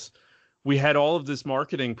because we had all of this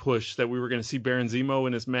marketing push that we were going to see Baron Zemo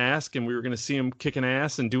in his mask and we were going to see him kicking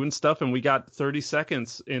ass and doing stuff, and we got 30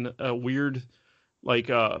 seconds in a weird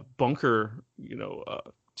bunker,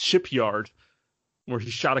 shipyard where he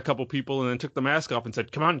shot a couple people and then took the mask off and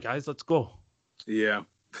said, "Come on, guys, let's go." Yeah.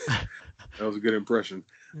 That was a good impression.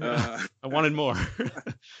 I wanted more.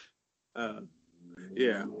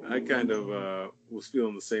 Yeah, I kind of was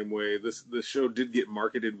feeling the same way. This show did get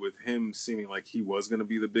marketed with him seeming like he was going to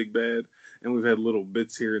be the big bad, and we've had little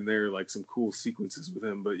bits here and there, like some cool sequences with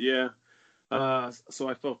him. But yeah, so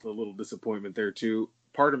I felt a little disappointment there too.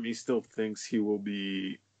 Part of me still thinks he will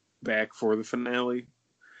be back for the finale.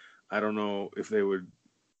 I don't know if they would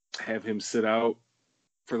have him sit out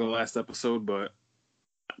for the last episode, but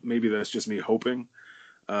maybe that's just me hoping.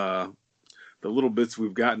 The little bits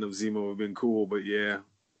we've gotten of Zemo have been cool, but yeah,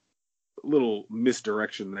 a little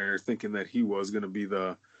misdirection there, thinking that he was going to be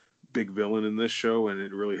the big villain in this show, and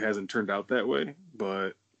it really hasn't turned out that way.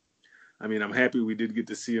 But I mean, I'm happy we did get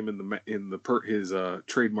to see him in his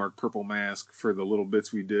trademark purple mask for the little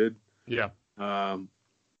bits we did. Yeah.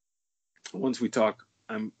 Once we talk,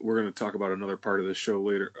 we're going to talk about another part of the show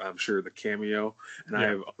later. I'm sure the cameo, and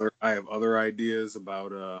yeah. I have other ideas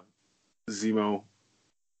about Zemo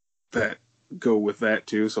that go with that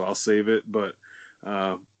too. So I'll save it. But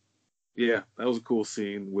Yeah, that was a cool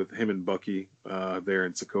scene with him and Bucky there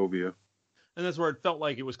in Sokovia. And that's where it felt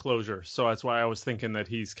like it was closure. So that's why I was thinking that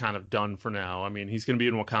he's kind of done for now. I mean, he's going to be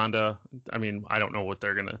in Wakanda. I mean, I don't know what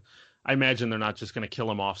they're going to. I imagine they're not just going to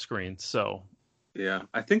kill him off screen. So Yeah,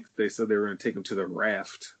 I think they said they were going to take him to the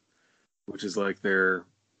Raft, which is like their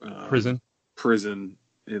prison. prison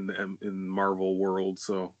in Marvel world.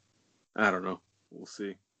 So I don't know. We'll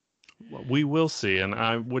see. Well, we will see, and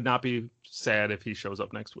I would not be sad if he shows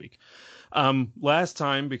up next week. Last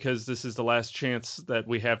time, because this is the last chance that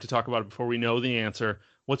we have to talk about it before we know the answer.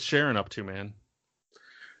 What's Sharon up to, man?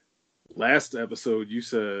 Last episode, you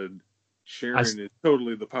said Sharon is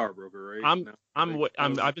totally the power broker, right?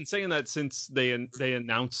 I've been saying that since they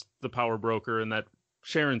announced the power broker in that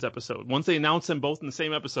Sharon's episode. Once they announced them both in the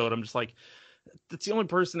same episode, I'm just like, that's the only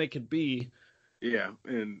person it could be. Yeah,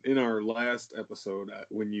 and in our last episode,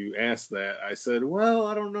 when you asked that, I said, well,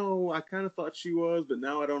 I don't know. I kind of thought she was, but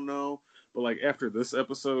now I don't know. But like after this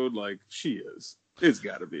episode, like she is. It's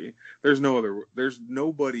got to be. There's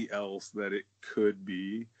nobody else that it could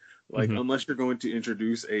be. Like unless you're going to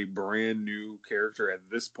introduce a brand new character at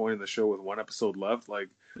this point in the show with one episode left, like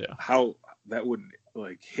how that wouldn't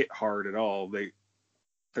like hit hard at all.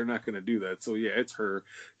 They're not going to do that. So yeah, it's her.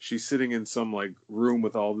 She's sitting in some like room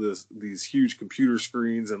with all these huge computer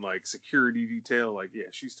screens and like security detail. Like, yeah,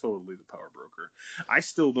 she's totally the power broker. I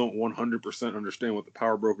still don't 100% understand what the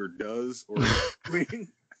power broker does or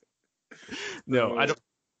No,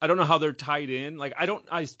 I don't know how they're tied in. Like,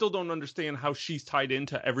 I still don't understand how she's tied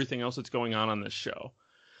into everything else that's going on this show.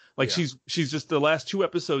 Like she's just the last two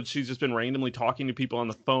episodes, she's just been randomly talking to people on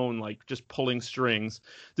the phone, like just pulling strings.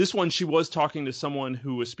 This one, she was talking to someone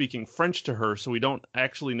who was speaking French to her, so we don't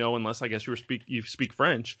actually know unless I guess you speak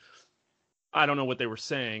French. I don't know what they were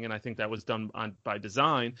saying, and I think that was done by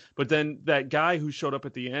design. But then that guy who showed up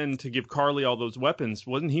at the end to give Carly all those weapons,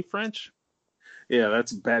 wasn't he French? Yeah,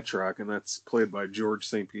 that's Batroc, and that's played by George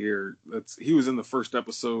St. Pierre. He was in the first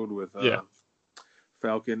episode with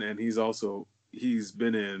Falcon, and he's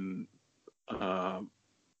been in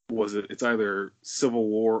it's either Civil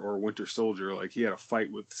War or Winter Soldier. Like he had a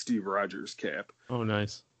fight with Steve Rogers' Cap. Oh,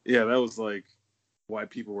 nice. Yeah, that was like why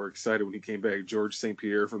people were excited when he came back. George St.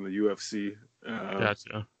 Pierre from the UFC,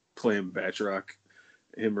 gotcha. Playing Batroc,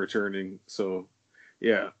 him returning. So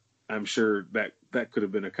yeah, I'm sure that could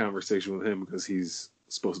have been a conversation with him because he's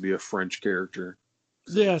supposed to be a French character.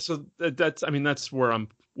 Yeah, so that's where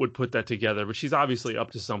would put that together. But she's obviously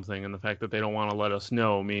up to something, and the fact that they don't want to let us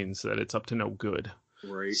know means that it's up to no good.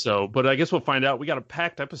 Right. So, but I guess we'll find out. We got a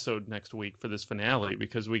packed episode next week for this finale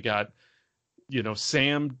because we got,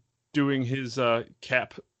 Sam doing his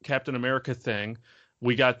Captain America thing.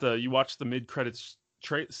 We got you watched the mid-credits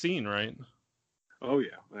scene, right? Oh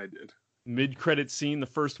yeah, I did. Mid-credit scene, the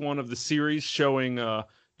first one of the series, showing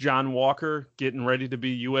John Walker getting ready to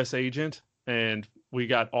be U.S. agent, and we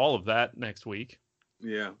got all of that next week.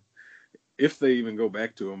 Yeah, if they even go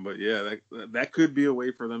back to him, but yeah, that could be a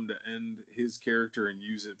way for them to end his character and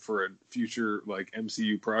use it for a future like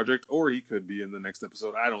MCU project, or he could be in the next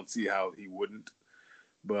episode. I don't see how he wouldn't,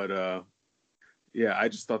 but yeah, I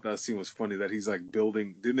just thought that scene was funny that he's like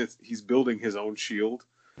he's building his own shield.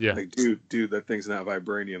 Yeah, like dude, that thing's not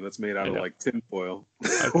vibranium. That's made out of like tinfoil.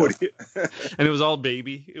 And it was all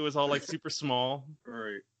baby. It was all like super small.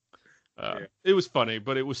 Right. It was funny,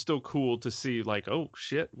 but it was still cool to see like, oh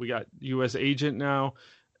shit, we got U.S. agent now,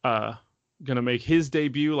 gonna make his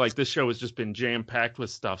debut. Like this show has just been jam packed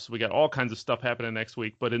with stuff, so we got all kinds of stuff happening next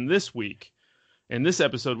week. But in this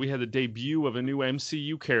episode, we had the debut of a new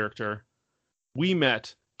MCU character. We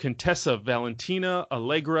met Contessa Valentina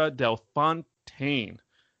Allegra Del Fontaine.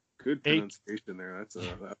 Good pronunciation there.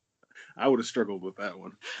 I would have struggled with that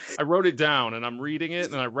one. I wrote it down, and I'm reading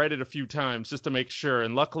it, and I read it a few times just to make sure.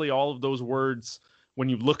 And luckily, all of those words, when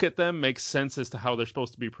you look at them, make sense as to how they're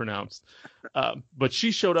supposed to be pronounced. But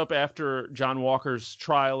she showed up after John Walker's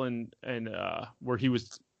trial and where he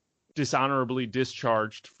was dishonorably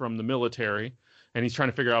discharged from the military, and he's trying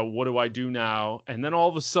to figure out, what do I do now? And then all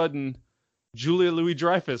of a sudden, Julia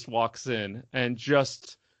Louis-Dreyfus walks in and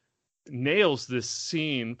just nails this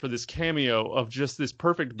scene for this cameo of just this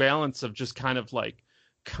perfect balance of just kind of like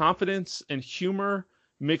confidence and humor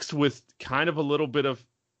mixed with kind of a little bit of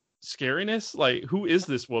scariness. Like, who is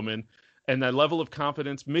this woman? And that level of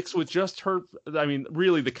confidence mixed with just her, I mean,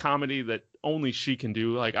 really the comedy that only she can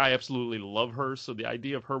do. Like, I absolutely love her. So the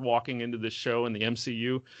idea of her walking into this show in the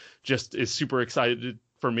MCU just is super excited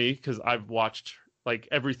for me because I've watched like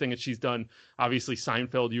everything that she's done. Obviously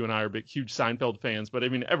Seinfeld, you and I are huge Seinfeld fans, but I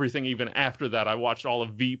mean, everything even after that. I watched all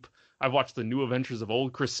of Veep. I've watched The New Adventures of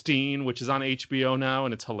Old Christine, which is on HBO now,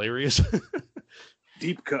 and it's hilarious.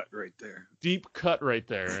 Deep cut right there. Deep cut right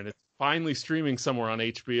there, and it's finally streaming somewhere on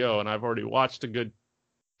HBO, and I've already watched a good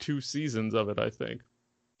 2 seasons of it, I think.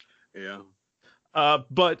 Yeah.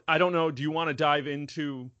 But I don't know. Do you want to dive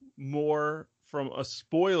into more from a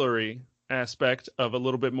spoilery aspect of a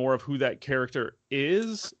little bit more of who that character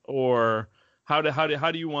is, or how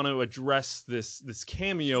do you want to address this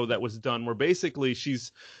cameo that was done, where basically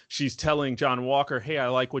she's telling John Walker, "Hey, I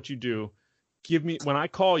like what you do. Give me, when I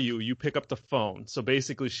call you, you pick up the phone." So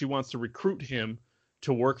basically, she wants to recruit him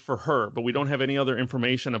to work for her, but we don't have any other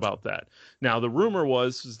information about that. Now, the rumor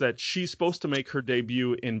is that she's supposed to make her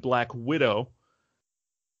debut in Black Widow,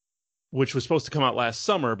 which was supposed to come out last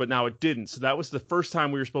summer, but now it didn't. So that was the first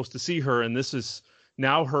time we were supposed to see her, and this is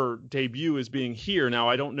now her debut is being here. Now,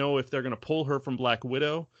 I don't know if they're going to pull her from Black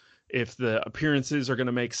Widow, if the appearances are going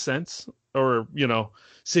to make sense, or,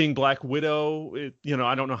 seeing Black Widow,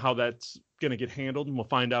 I don't know how that's going to get handled, and we'll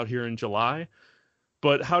find out here in July.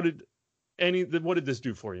 But what did this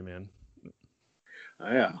do for you, man?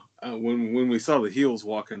 Yeah. When we saw the heels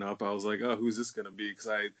walking up, I was like, oh, who's this going to be? Because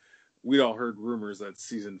we'd all heard rumors that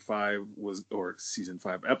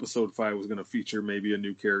episode 5 was going to feature maybe a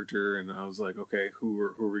new character, and I was like, okay, who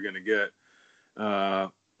are we going to get?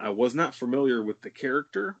 I was not familiar with the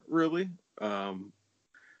character really.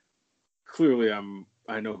 Clearly,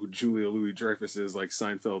 I know who Julia Louis-Dreyfus is. Like,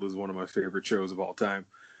 Seinfeld is one of my favorite shows of all time.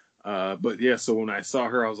 But yeah, so when I saw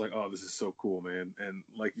her, I was like, oh, this is so cool, man. And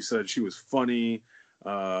like you said, she was funny.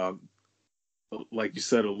 Like you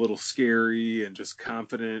said, a little scary and just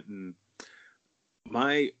confident. And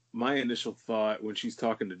my initial thought when she's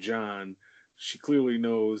talking to John, she clearly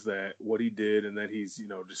knows that what he did and that he's,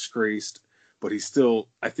 disgraced, but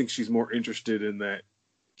I think she's more interested in that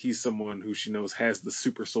he's someone who she knows has the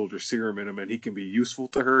super soldier serum in him, and he can be useful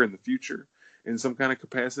to her in the future in some kind of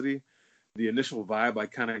capacity. The initial vibe I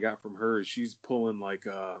kind of got from her is she's pulling like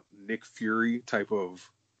a Nick Fury type of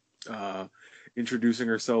introducing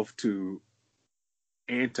herself to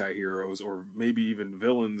anti-heroes or maybe even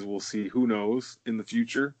villains. We'll see, who knows, in the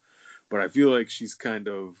future. But I feel like she's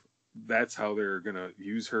that's how they're going to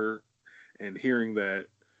use her. And hearing that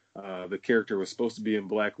the character was supposed to be in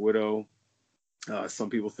Black Widow, some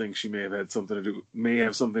people think she may have something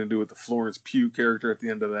to do with the Florence Pugh character at the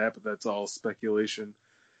end of that, but that's all speculation.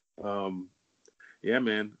 Yeah,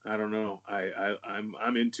 man, I don't know.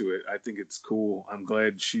 I'm into it. I think it's cool. I'm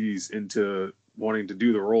glad she's into wanting to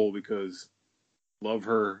do the role because love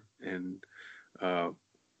her, and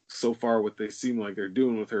so far what they seem like they're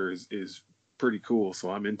doing with her is pretty cool.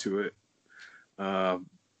 So I'm into it.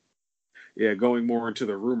 Yeah, going more into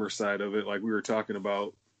the rumor side of it, like we were talking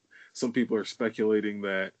about, some people are speculating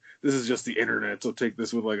that this is just the internet, so take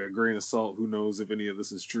this with like a grain of salt. Who knows if any of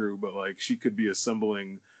this is true, but like she could be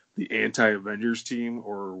assembling the anti-Avengers team,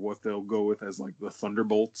 or what they'll go with as like the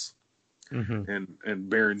Thunderbolts. Mm-hmm. And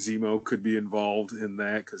Baron Zemo could be involved in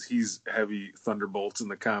that because he's heavy Thunderbolts in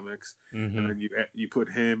the comics. Mm-hmm. And then you put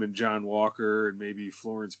him and John Walker and maybe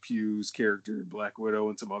Florence Pugh's character, Black Widow,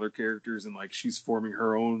 and some other characters, and like she's forming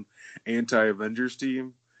her own anti-Avengers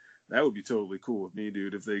team. That would be totally cool with me,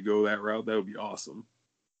 dude. If they go that route, that would be awesome.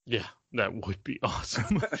 Yeah, that would be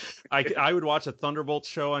awesome. I would watch a Thunderbolts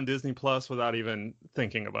show on Disney Plus without even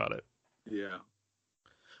thinking about it. Yeah.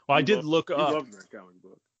 Well, I did look up. I love that comic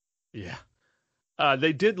book. Yeah. I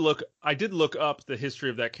did look up the history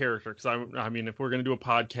of that character because I mean, if we're going to do a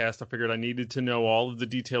podcast, I figured I needed to know all of the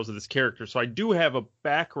details of this character. So I do have a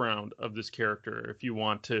background of this character if you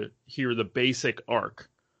want to hear the basic arc.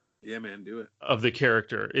 Yeah, man, do it. Of the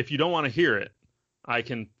character. If you don't want to hear it, I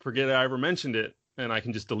can forget I ever mentioned it, and I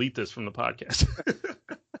can just delete this from the podcast.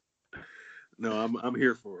 No, I'm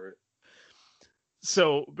here for it.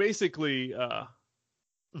 So basically,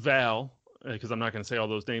 Val, because I'm not going to say all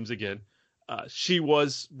those names again, she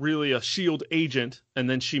was really a S.H.I.E.L.D. agent, and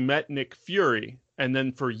then she met Nick Fury, and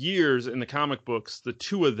then for years in the comic books, the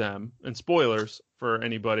two of them, and spoilers for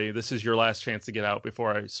anybody, this is your last chance to get out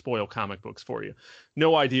before I spoil comic books for you.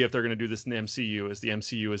 No idea if they're going to do this in the MCU, as the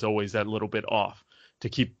MCU is always that little bit off to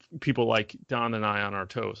keep people like Don and I on our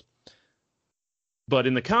toes. But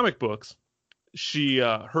in the comic books,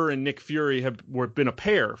 her and Nick Fury have been a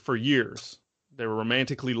pair for years. They were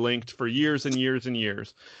romantically linked for years and years and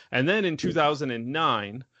years. And then in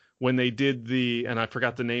 2009, when they did and I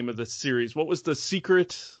forgot the name of the series, what was the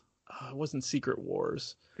Secret? It wasn't Secret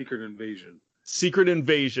Wars. Secret Invasion. Secret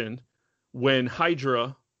Invasion, when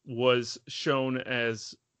Hydra was shown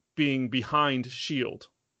as being behind S.H.I.E.L.D.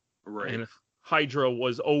 Right. And Hydra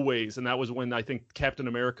was always, and that was when I think Captain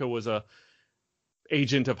America was a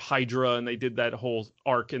agent of Hydra, and they did that whole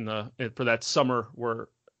arc for that summer where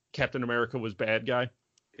Captain America was bad guy.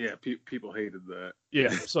 Yeah, people hated that. Yeah,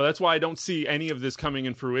 so that's why I don't see any of this coming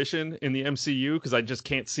in fruition in the MCU, because I just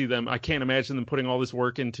can't see them. I can't imagine them putting all this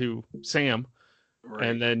work into Sam Right.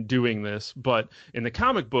 and then doing this. But in the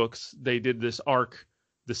comic books, they did this arc,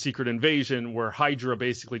 The Secret Invasion, where Hydra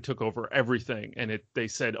basically took over everything. And they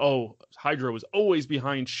said, oh, Hydra was always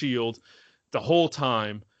behind S.H.I.E.L.D. the whole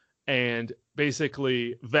time. And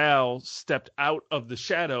basically, Val stepped out of the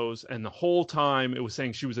shadows, and the whole time it was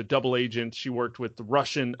saying she was a double agent. She worked with the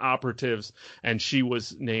Russian operatives, and she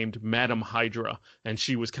was named Madam Hydra, and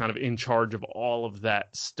she was kind of in charge of all of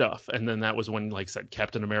that stuff. And then that was when, like I said,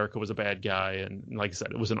 Captain America was a bad guy, and like I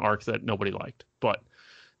said, it was an arc that nobody liked. But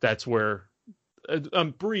that's where a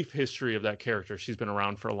brief history of that character. She's been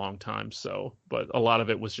around for a long time, so, but a lot of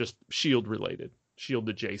it was just S.H.I.E.L.D. related.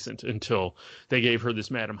 S.H.I.E.L.D. adjacent until they gave her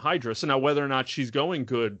this Madam Hydra. So now whether or not she's going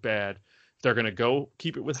good, bad, if they're going to go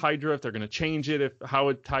keep it with Hydra, if they're going to change it, if how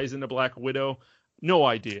it ties into Black Widow, no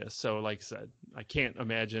idea. So like I said, I can't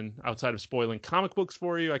imagine, outside of spoiling comic books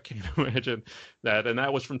for you, I can't imagine that. And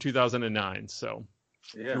that was from 2009. So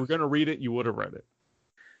if you were going to read it, you would have read it.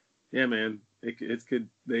 Yeah, man. It's good.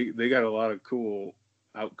 They got a lot of cool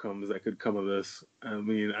outcomes that could come of this. I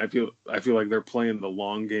mean, I feel like they're playing the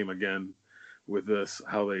long game again with this,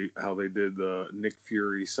 how they did the Nick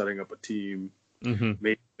Fury setting up a team.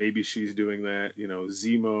 Mm-hmm. Maybe she's doing that. You know,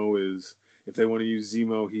 Zemo is, if they want to use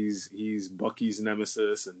Zemo, he's Bucky's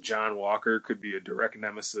nemesis, and John Walker could be a direct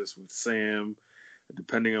nemesis with Sam,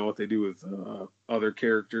 depending on what they do with other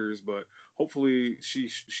characters. But hopefully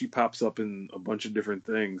she pops up in a bunch of different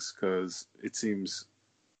things, because it seems.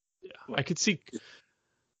 Yeah, I could see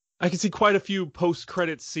quite a few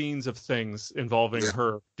post-credit scenes of things involving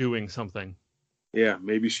her doing something. Yeah,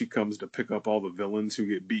 maybe she comes to pick up all the villains who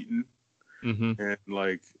get beaten, and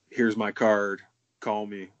like, here's my card, call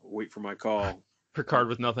me, wait for my call. Her card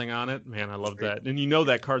with nothing on it, man, I love that. And you know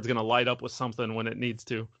that card's gonna light up with something when it needs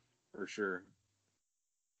to. For sure.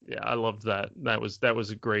 Yeah, I loved that. That was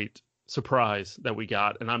a great surprise that we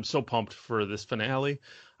got, and I'm so pumped for this finale.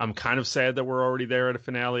 I'm kind of sad that we're already there at a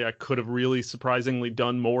finale. I could have really surprisingly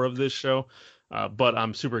done more of this show, but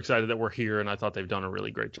I'm super excited that we're here, and I thought they've done a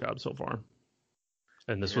really great job so far.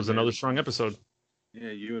 And this was another strong episode. Yeah,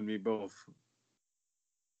 you and me both.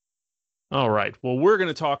 All right. Well, we're going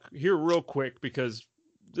to talk here real quick, because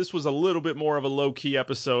this was a little bit more of a low-key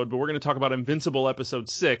episode, but we're going to talk about Invincible episode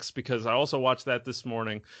 6, because I also watched that this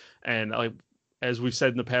morning. And as we've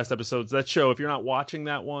said in the past episodes, that show, if you're not watching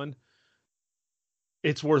that one,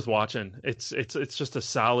 it's worth watching. It's just a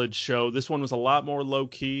solid show. This one was a lot more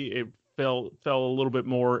low-key. It felt a little bit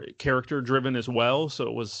more character driven as well, so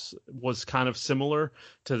it was kind of similar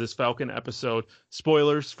to this Falcon episode.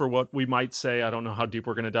 Spoilers for what we might say. I don't know how deep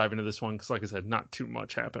we're going to dive into this one, because like I said, not too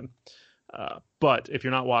much happened. But if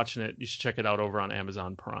you're not watching it, you should check it out over on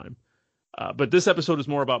Amazon Prime. But this episode is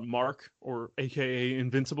more about Mark, or AKA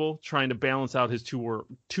Invincible, trying to balance out his two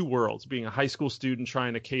worlds, being a high school student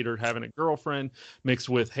trying to cater having a girlfriend, mixed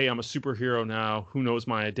with, hey, I'm a superhero now, who knows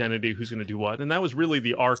my identity, who's going to do what. And that was really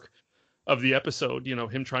the arc of the episode, you know,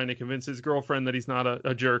 him trying to convince his girlfriend that he's not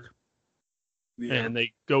a jerk. Yeah. And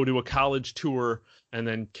they go to a college tour, and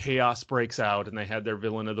then chaos breaks out, and they had their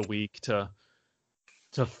villain of the week to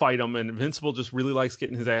fight him. And Invincible just really likes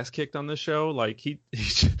getting his ass kicked on this show. Like he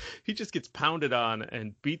just gets pounded on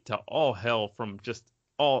and beat to all hell from just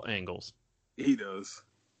all angles. He does.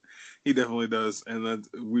 He definitely does. And then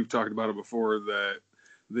we've talked about it before, that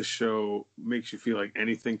this show makes you feel like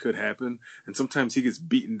anything could happen. And sometimes he gets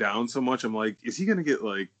beaten down so much, I'm like, is he going to get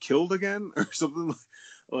like killed again or something?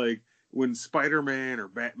 Like when Spider-Man or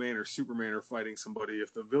Batman or Superman are fighting somebody,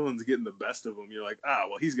 if the villain's getting the best of them, you're like,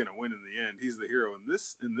 well, he's going to win in the end. He's the hero. In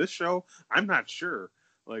this show, I'm not sure.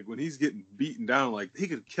 Like when he's getting beaten down, like he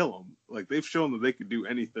could kill him. Like they've shown that they could do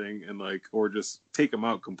anything, and like, or just take him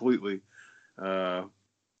out completely. Right.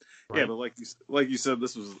 Yeah, but like you said,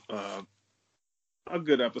 this was a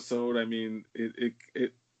good episode. I mean,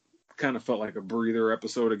 it kind of felt like a breather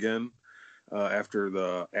episode again, after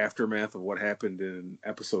the aftermath of what happened in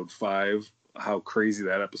episode 5, how crazy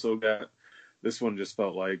that episode got. This one just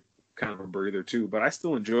felt like kind of a breather too, but I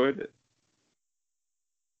still enjoyed it.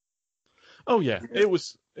 Oh yeah. It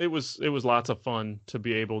was lots of fun to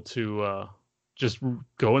be able to just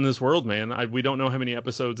go in this world, man. We don't know how many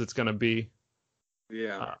episodes it's going to be.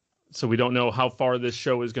 Yeah. So we don't know how far this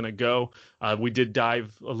show is going to go. We did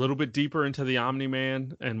dive a little bit deeper into the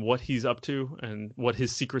Omni-Man and what he's up to and what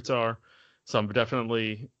his secrets are. So I'm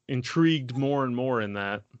definitely intrigued more and more in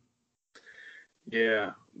that.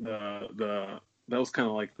 Yeah, that was kind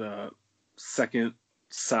of like the second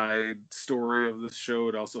side story of this show.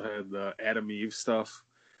 It also had the Adam Eve stuff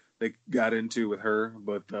they got into with her,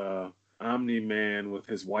 but Omni Man with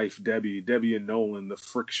his wife Debbie and Nolan, the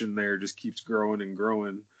friction there just keeps growing and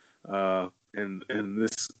growing. And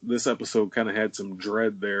this episode kind of had some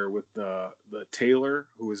dread there with the Taylor,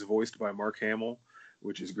 who is voiced by Mark Hamill,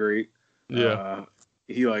 which is great. Yeah.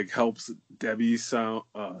 He like helps Debbie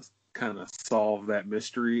kind of solve that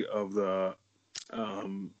mystery of the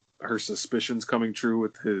her suspicions coming true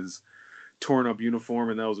with his torn up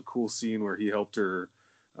uniform, and that was a cool scene where he helped her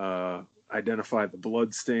identify the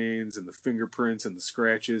blood stains and the fingerprints and the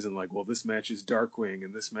scratches, and like, well, this matches Darkwing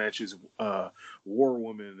and this matches War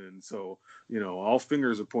Woman, and so all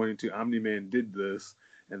fingers are pointing to Omni-Man did this,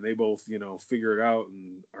 and they both figure it out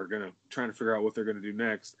and are trying to figure out what they're gonna do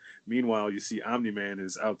next. Meanwhile, you see Omni-Man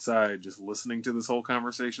is outside just listening to this whole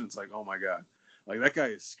conversation. It's like, oh my god, like that guy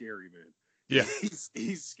is scary, man. Yeah,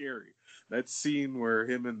 he's scary. That scene where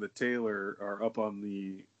him and the Taylor are up on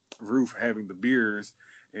the roof having the beers,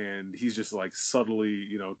 and he's just like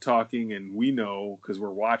subtly, talking, and we know because we're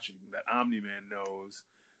watching that Omni-Man knows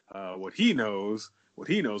what he knows.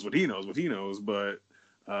 But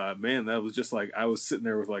man, that was just like I was sitting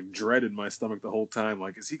there with like dread in my stomach the whole time.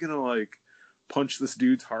 Like, is he gonna like punch this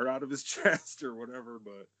dude's heart out of his chest or whatever?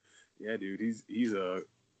 But yeah, dude, he's a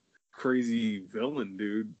crazy villain,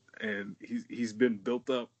 dude, and he's been built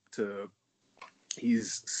up to.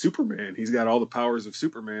 He's Superman. He's got all the powers of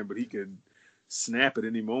Superman, but he could snap at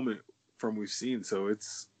any moment from we've seen. So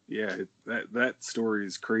it's that story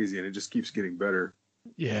is crazy, and it just keeps getting better.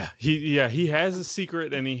 Yeah, he has a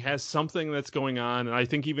secret, and he has something that's going on. And I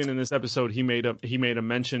think even in this episode, he made a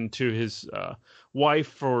mention to his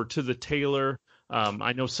wife or to the Taylor.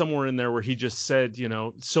 I know somewhere in there where he just said,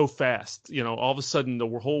 so fast, all of a sudden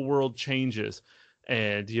the whole world changes,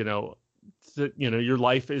 and your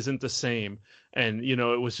life isn't the same. And it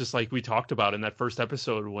was just like we talked about in that first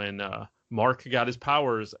episode when Mark got his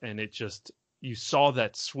powers, and it just, you saw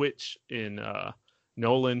that switch in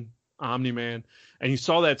Nolan, Omni-Man, and you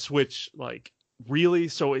saw that switch like, really?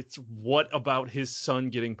 So it's what about his son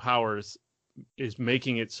getting powers is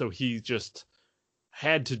making it so he just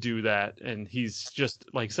had to do that? And he's just,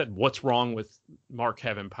 like I said, what's wrong with Mark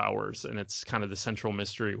having powers? And it's kind of the central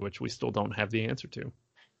mystery, which we still don't have the answer to.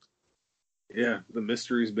 Yeah, the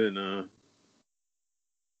mystery's been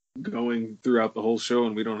going throughout the whole show,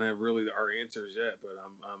 and we don't have really our answers yet, but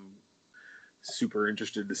I'm super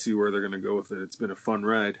interested to see where they're going to go with it. It's been a fun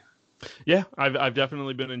ride. Yeah, I've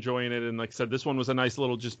definitely been enjoying it, and like I said, this one was a nice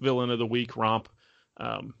little just villain of the week romp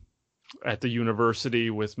at the university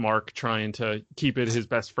with Mark trying to keep it his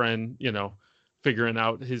best friend, figuring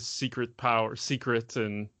out his secret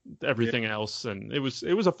and everything else, and it was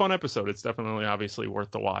a fun episode. It's definitely obviously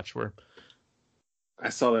worth the watch. Where I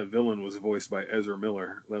saw that villain was voiced by Ezra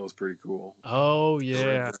Miller. That was pretty cool. Oh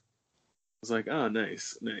yeah, I was like, oh,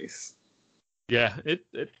 nice. Yeah,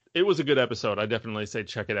 it was a good episode. I definitely say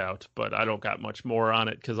check it out, but I don't got much more on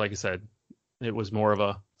it because, like I said, it was more of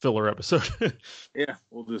a filler episode. Yeah,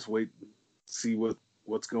 we'll just wait and see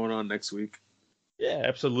what's going on next week. Yeah,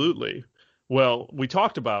 absolutely. Well, we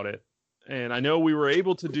talked about it, and I know we were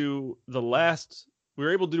able to do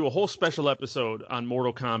a whole special episode on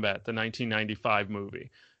Mortal Kombat, the 1995 movie.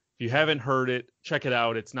 If you haven't heard it, check it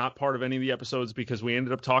out. It's not part of any of the episodes because we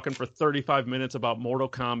ended up talking for 35 minutes about Mortal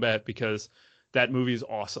Kombat because that movie is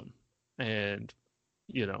awesome. And,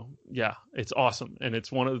 it's awesome. And it's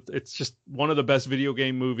just one of the best video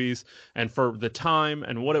game movies. And for the time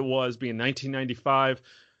and what it was being 1995,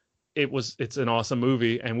 it's an awesome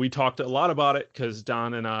movie. And we talked a lot about it because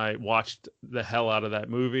Don and I watched the hell out of that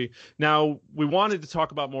movie. Now, we wanted to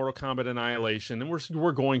talk about Mortal Kombat Annihilation, and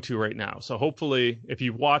we're going to right now. So hopefully, if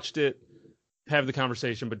you've watched it, have the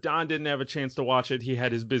conversation. But Don didn't have a chance to watch it. He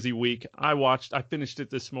had his busy week. I finished it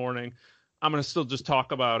this morning. I'm going to still just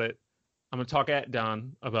talk about it. I'm going to talk at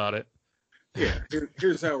Don about it. Yeah,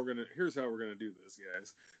 here's how we're gonna do this,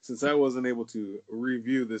 guys. Since I wasn't able to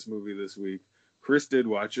review this movie this week, Chris did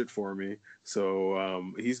watch it for me,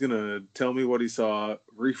 so he's gonna tell me what he saw,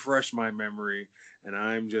 refresh my memory, and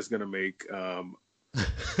I'm just gonna make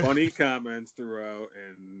funny comments throughout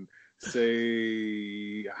and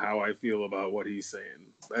say how I feel about what he's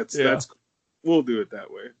saying. That's we'll do it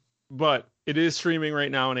that way. But it is streaming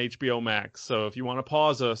right now on HBO Max, so if you want to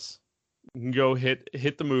pause us, you can go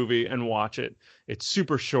hit the movie and watch it. It's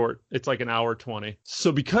super short. It's like an hour 20.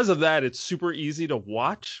 So because of that, it's super easy to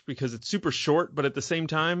watch because it's super short, but at the same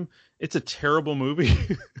time, it's a terrible movie.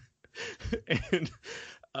 And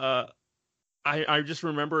I just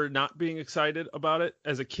remember not being excited about it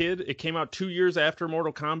as a kid. It came out 2 years after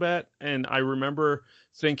Mortal Kombat, and I remember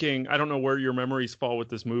thinking, I don't know where your memories fall with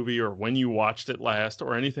this movie or when you watched it last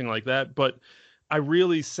or anything like that, but I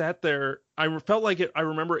really sat there. I felt like it. I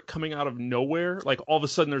remember it coming out of nowhere. Like all of a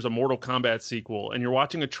sudden, there's a Mortal Kombat sequel, and you're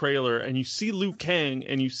watching a trailer, and you see Liu Kang,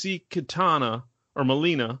 and you see Kitana or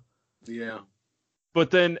Melina, Yeah.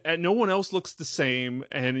 but then no one else looks the same,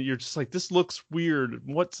 and you're just like, this looks weird.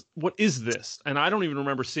 What is this? And I don't even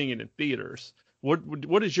remember seeing it in theaters.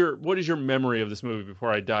 What is your memory of this movie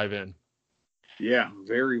before I dive in? Yeah,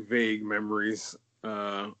 very vague memories.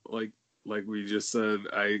 Like we just said,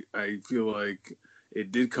 I feel like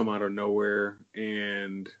it did come out of nowhere,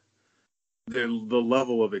 and the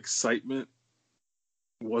level of excitement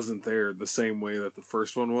wasn't there the same way that the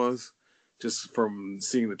first one was, just from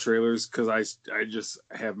seeing the trailers. Because I just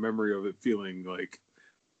have memory of it feeling like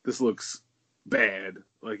this looks bad.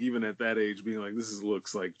 Like even at that age, being like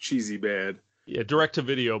looks like cheesy bad. Yeah, direct to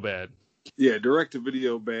video bad. Yeah, direct to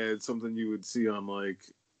video bad. Something you would see on like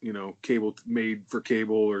cable, made for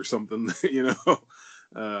cable or something.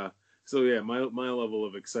 So yeah, my level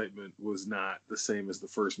of excitement was not the same as the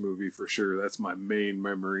first movie for sure. That's my main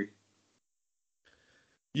memory.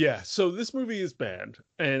 Yeah, so this movie is bad,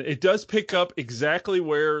 and it does pick up exactly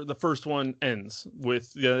where the first one ends,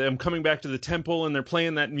 with them coming back to the temple, and they're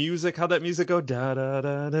playing that music. How that music go, da da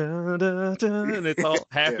da da da da, and it's all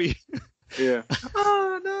happy. Yeah.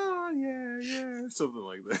 Oh no, yeah, something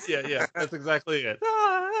like that. Yeah, that's exactly it.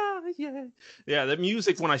 Yeah, that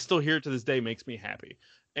music, when I still hear it to this day, makes me happy.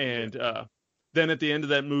 And then at the end of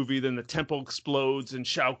that movie, then the temple explodes, and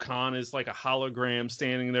Shao Kahn is like a hologram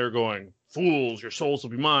standing there going, "Fools, your souls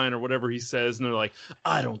will be mine," or whatever he says. And they're like,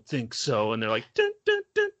 "I don't think so." And they're like, dun, dun,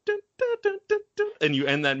 dun, dun, dun, dun, dun, dun. And you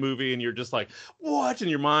end that movie, and you're just like, "What?" And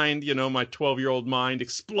your mind, my 12-year-old mind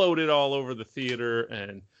exploded all over the theater,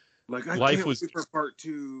 and like I life can't was wait for part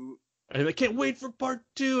 2. And I can't wait for part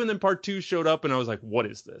 2. And then part 2 showed up, and I was like, what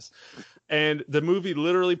is this? And the movie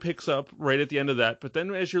literally picks up right at the end of that. But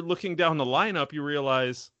then as you're looking down the lineup, you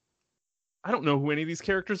realize, I don't know who any of these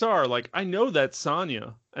characters are. Like, I know that's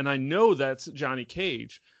Sonya, and I know that's Johnny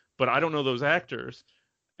Cage, but I don't know those actors.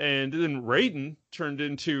 And then Raiden turned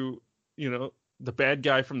into, the bad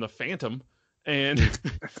guy from the Phantom. And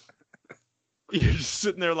you're just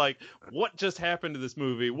sitting there like, what just happened to this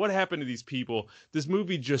movie? What happened to these people? This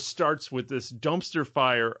movie just starts with this dumpster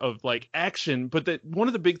fire of like action. But that one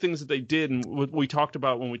of the big things that they did, and what we talked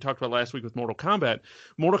about when we talked about last week with Mortal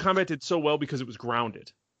Kombat did so well because it was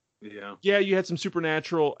grounded. Yeah, you had some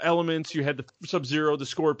supernatural elements. You had the Sub-Zero, the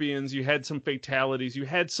Scorpions. You had some fatalities. You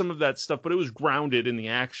had some of that stuff, but it was grounded in the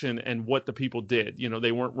action and what the people did.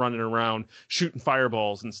 They weren't running around shooting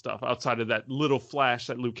fireballs and stuff outside of that little flash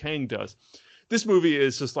that Liu Kang does. This movie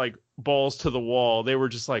is just like balls to the wall. They were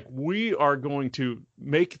just like, we are going to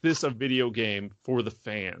make this a video game for the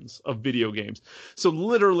fans of video games. So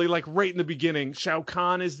literally, like right in the beginning, Shao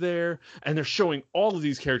Kahn is there, and they're showing all of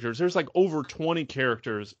these characters. There's like over 20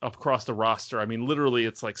 characters across the roster. I mean, literally,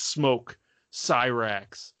 it's like Smoke,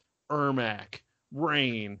 Cyrax, Ermac,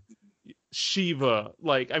 Rain, Shiva.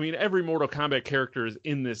 Like, I mean, every Mortal Kombat character is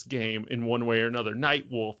in this game in one way or another.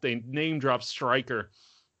 Nightwolf, they name drop Stryker.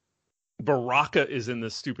 Baraka is in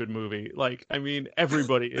this stupid movie. Like, I mean,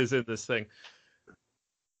 everybody is in this thing.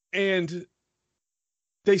 And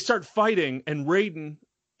they start fighting, and Raiden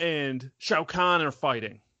and Shao Kahn are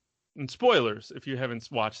fighting. And spoilers, if you haven't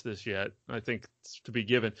watched this yet, I think it's to be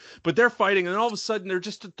given. But they're fighting, and all of a sudden, they're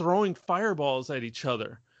just throwing fireballs at each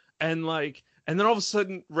other. And then all of a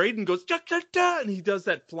sudden, Raiden goes, da, da, da, and he does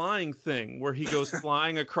that flying thing where he goes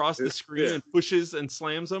flying across the screen and pushes and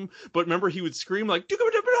slams them. But remember, he would scream like,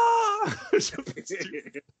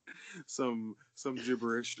 some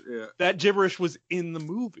gibberish. Yeah. That gibberish was in the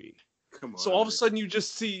movie. Come on. So all of a sudden, you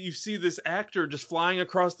see this actor just flying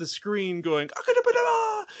across the screen going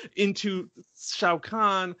into Shao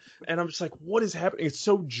Kahn, and I'm just like, what is happening? It's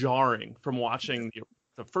so jarring from watching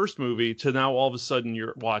the first movie to now all of a sudden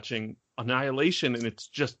you're watching Annihilation, and it's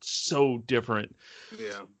just so different.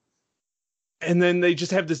 Yeah. And then they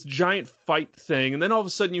just have this giant fight thing, and then all of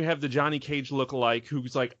a sudden you have the Johnny Cage lookalike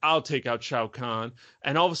who's like, I'll take out Shao Kahn.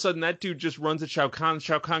 And all of a sudden that dude just runs at Shao Kahn, and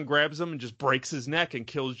Shao Kahn grabs him and just breaks his neck and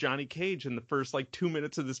kills Johnny Cage in the first like 2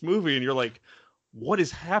 minutes of this movie. And you're like, what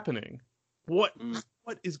is happening? What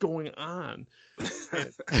is going on? It's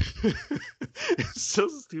so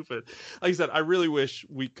stupid. Like I said, I really wish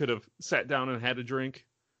we could have sat down and had a drink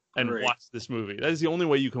and watch this movie. That is the only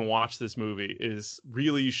way you can watch this movie. Is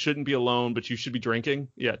really, you shouldn't be alone, but you should be drinking.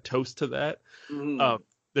 Yeah, toast to that.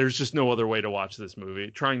 There's just no other way to watch this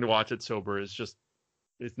movie. Trying to watch it sober is just,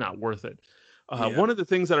 it's not worth it. One of the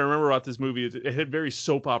things that I remember about this movie is it had very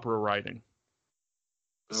soap opera writing.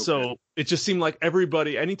 Okay. So it just seemed like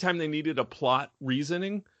everybody, anytime they needed a plot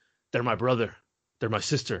reasoning, they're my brother, they're my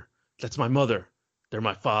sister, that's my mother, they're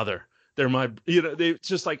my father. They're my, it's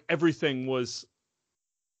just like everything was,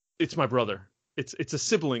 it's my brother. It's a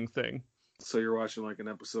sibling thing. So you're watching like an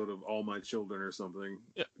episode of All My Children or something.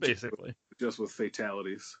 Yeah, basically. Just with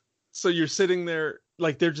fatalities. So you're sitting there,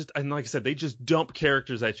 like they're just, and like I said, they just dump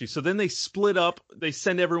characters at you. So then they split up. They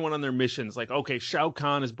send everyone on their missions. Like, okay, Shao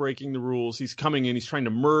Kahn is breaking the rules. He's coming in. He's trying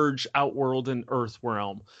to merge Outworld and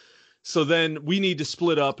Earthrealm. So then we need to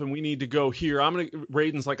split up and we need to go here.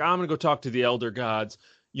 Raiden's like, I'm gonna go talk to the Elder Gods.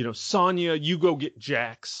 Sonya, you go get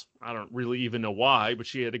Jax. I don't really even know why, but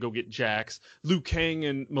she had to go get Jax. Liu Kang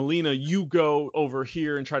and Melina, you go over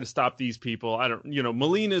here and try to stop these people.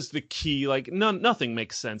 Melina's the key. Like, nothing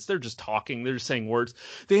makes sense. They're just talking. They're just saying words.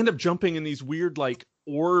 They end up jumping in these weird, like,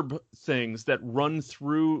 orb things that run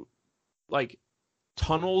through, like,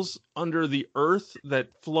 tunnels under the earth that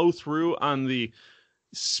flow through on the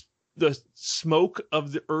smoke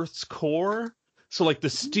of the Earth's core. So like the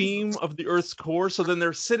steam of the Earth's core. So then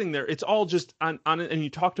they're sitting there. It's all just on it. And you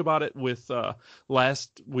talked about it with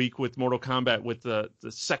last week with Mortal Kombat with the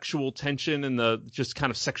sexual tension and the just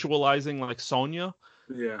kind of sexualizing like Sonya.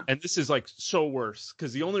 Yeah. And this is like so worse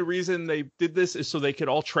because the only reason they did this is so they could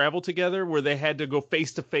all travel together where they had to go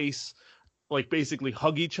face to face, like basically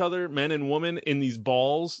hug each other, men and women, in these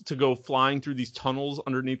balls to go flying through these tunnels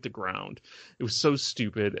underneath the ground. It was so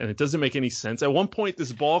stupid, and it doesn't make any sense. At one point,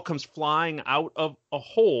 this ball comes flying out of a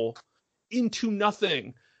hole into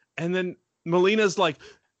nothing, and then Melina's like,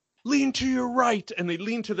 lean to your right, and they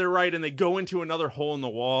lean to their right, and they go into another hole in the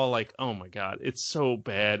wall. Like, oh my God, it's so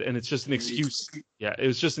bad, and it's just an excuse. Yeah, it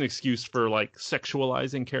was just an excuse for, like,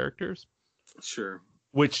 sexualizing characters. Sure.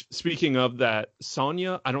 Which, speaking of that,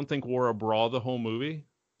 Sonya, I don't think wore a bra the whole movie.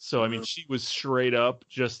 So, I mean, she was straight up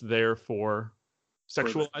just there for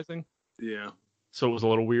sexualizing. Yeah. So it was a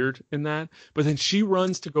little weird in that. But then she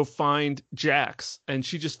runs to go find Jax, and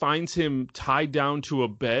she just finds him tied down to a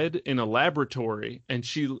bed in a laboratory. And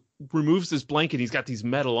she removes this blanket. He's got these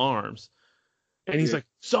metal arms. And he's like,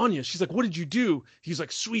 Sonya. She's like, what did you do? He's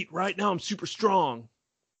like, sweet, right now I'm super strong.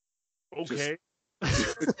 Okay.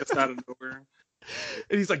 Just out of nowhere.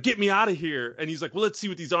 And he's like, get me out of here. And he's like, well, let's see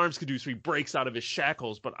what these arms can do. So he breaks out of his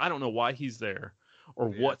shackles, but I don't know why he's there or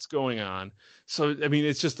what's going on. So, I mean,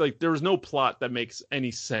 it's just like there was no plot that makes any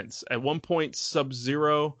sense. At one point,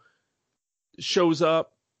 Sub-Zero shows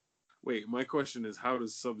up. Wait, my question is, how are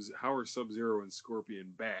Sub-Zero and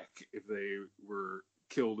Scorpion back if they were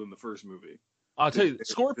killed in the first movie? I'll tell you,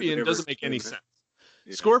 Scorpion doesn't make any sense.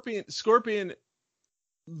 Yeah. Scorpion,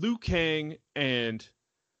 Liu Kang and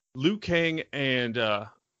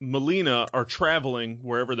Melina are traveling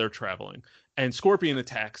wherever they're traveling, and Scorpion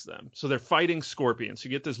attacks them. So they're fighting Scorpion. So you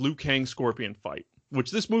get this Liu Kang Scorpion fight,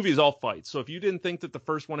 which this movie is all fights. So if you didn't think that the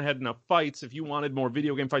first one had enough fights, if you wanted more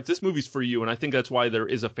video game fights, this movie's for you. And I think that's why there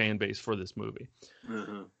is a fan base for this movie.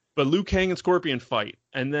 Mm-hmm. But Liu Kang and Scorpion fight,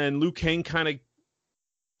 and then Liu Kang kind of,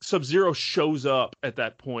 Sub-Zero shows up at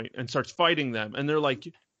that point and starts fighting them, and they're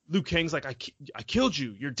like, Liu Kang's like, I killed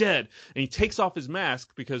you. You're dead. And he takes off his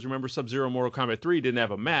mask because, remember, Sub-Zero Mortal Kombat 3 didn't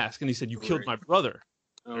have a mask. And he said, you killed my brother.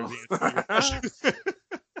 Oh.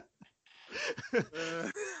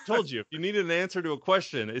 Told you. If you needed an answer to a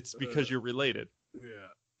question, it's because you're related. Yeah.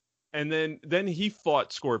 And then he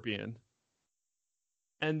fought Scorpion.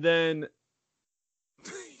 And then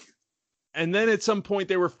at some point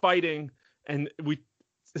they were fighting, and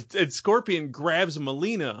Scorpion grabs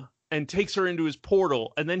Melina and takes her into his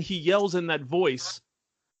portal, and then he yells in that voice,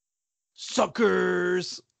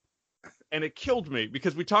 suckers! And it killed me,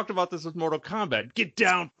 because we talked about this with Mortal Kombat. Get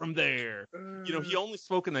down from there! He only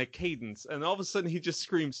spoke in that cadence, and all of a sudden he just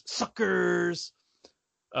screams, suckers!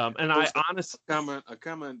 And I honestly... A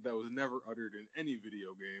comment that was never uttered in any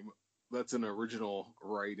video game. That's an original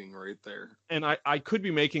writing right there. And I could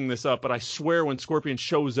be making this up, but I swear when Scorpion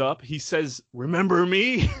shows up, he says, remember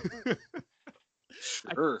me?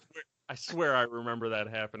 Sure. I swear I remember that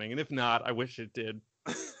happening. And if not, I wish it did.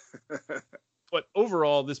 But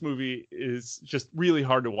overall, this movie is just really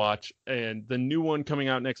hard to watch. And the new one coming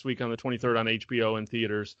out next week on the 23rd on HBO and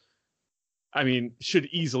theaters, I mean, should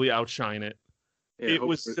easily outshine it. Yeah,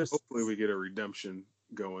 hopefully we get a redemption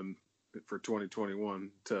going for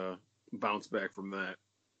 2021 to bounce back from that.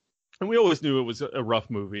 And we always knew it was a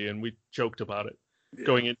rough movie, and we joked about it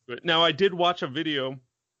going into it. Now, I did watch a video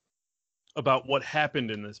about what happened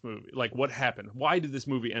in this movie. Like, what happened? Why did this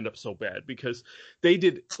movie end up so bad? Because they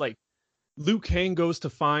did, like, Liu Kang goes to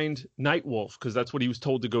find Nightwolf, because that's what he was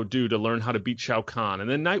told to go do to learn how to beat Shao Kahn. And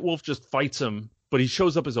then Nightwolf just fights him, but he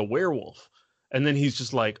shows up as a werewolf. And then he's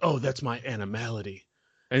just like, oh, that's my animality.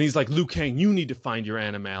 And he's like, Liu Kang, you need to find your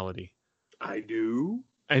animality. I do.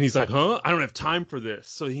 And he's like, huh? I don't have time for this.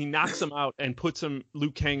 So he knocks him out and puts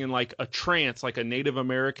Liu Kang in like a trance, like a Native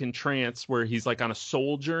American trance where he's like on a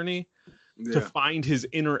soul journey to find his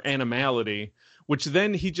inner animality, which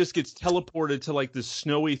then he just gets teleported to like this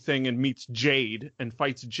snowy thing and meets Jade and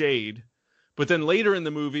fights Jade. But then later in the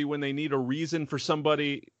movie, when they need a reason for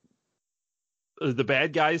somebody, the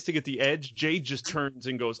bad guys to get the edge, Jade just turns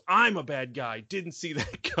and goes, I'm a bad guy. Didn't see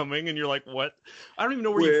that coming. And you're like, what? I don't even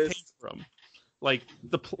know where you came from. Like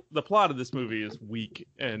the plot of this movie is weak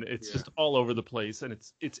and it's just all over the place and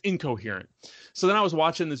it's incoherent. So then I was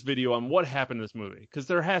watching this video on what happened in this movie because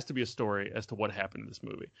there has to be a story as to what happened in this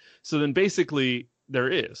movie. So then basically there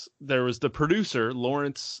was the producer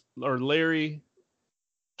Larry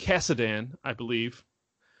Kasdan, I believe,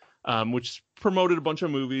 which promoted a bunch of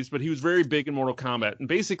movies, but he was very big in Mortal Kombat. And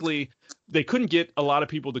basically, they couldn't get a lot of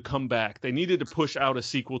people to come back. They needed to push out a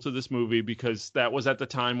sequel to this movie because that was at the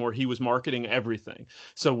time where he was marketing everything.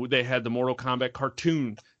 So they had the Mortal Kombat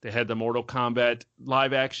cartoon. They had the Mortal Kombat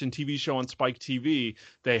live-action TV show on Spike TV.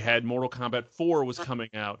 They had Mortal Kombat 4 was coming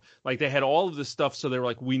out. Like, they had all of this stuff, so they were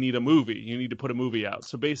like, we need a movie. You need to put a movie out.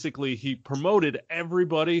 So basically, he promoted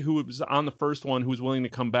everybody who was on the first one who was willing to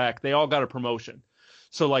come back. They all got a promotion.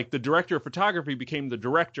 So, like, the director of photography became the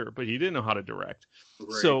director, but he didn't know how to direct.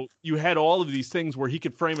 Right. So you had all of these things where he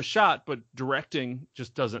could frame a shot, but directing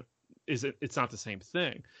just it's not the same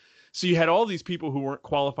thing. So you had all these people who weren't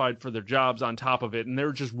qualified for their jobs on top of it, and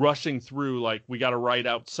they're just rushing through, like, we got to write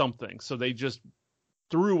out something. So they just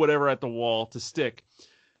threw whatever at the wall to stick.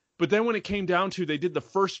 But then when it came down to, they did the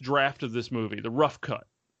first draft of this movie, the rough cut.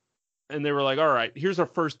 And they were like, all right, here's our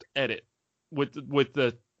first edit with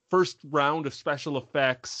the first round of special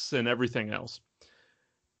effects and everything else.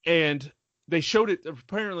 And they showed it,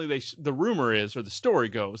 apparently the rumor is, or the story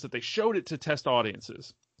goes, that they showed it to test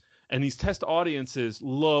audiences. And these test audiences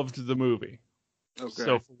loved the movie. Okay.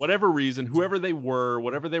 So for whatever reason, whoever they were,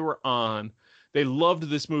 whatever they were on, they loved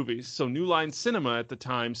this movie. So New Line Cinema at the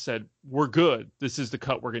time said, we're good. This is the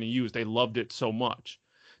cut we're going to use. They loved it so much.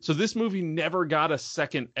 So this movie never got a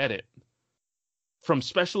second edit from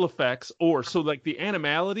special effects, like the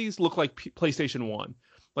animalities look like PlayStation 1.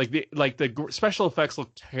 Like the special effects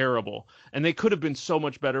look terrible, and they could have been so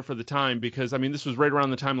much better for the time because, I mean, this was right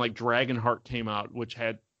around the time like Dragonheart came out,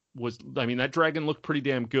 that dragon looked pretty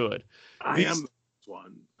damn good.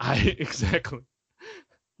 Exactly.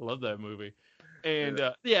 Love that movie. And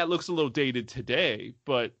it looks a little dated today,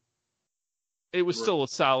 but it was still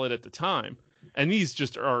solid at the time. And these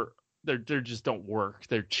just they just don't work.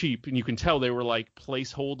 They're cheap, and you can tell they were like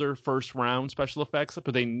placeholder first round special effects,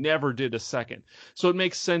 but they never did a second. So it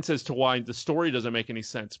makes sense as to why the story doesn't make any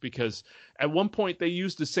sense, because at one point they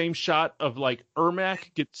used the same shot of like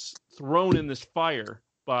Ermac gets thrown in this fire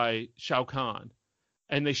by Shao Kahn.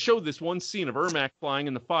 And they showed this one scene of Ermac flying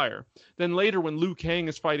in the fire. Then later when Liu Kang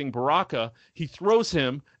is fighting Baraka, he throws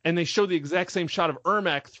him, and they show the exact same shot of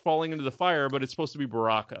Ermac falling into the fire, but it's supposed to be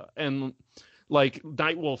Baraka. And like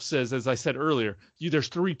Nightwolf says, as I said earlier, there's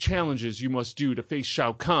 3 challenges you must do to face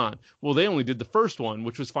Shao Kahn. Well, they only did the first one,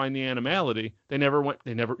 which was find the animality.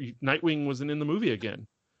 Nightwing wasn't in the movie again.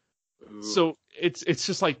 Ooh. So it's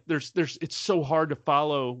just like it's so hard to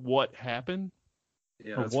follow what happened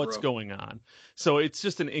or what's going on. So it's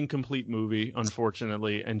just an incomplete movie,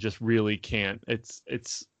 unfortunately, and just really can't. It's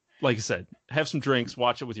like I said, have some drinks,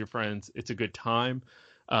 watch it with your friends. It's a good time.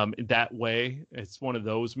 That way, it's one of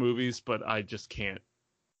those movies, but I just can't.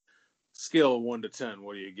 Scale of 1 to 10,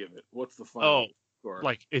 what do you give it? What's the final score?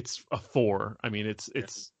 Like it's a 4. I mean,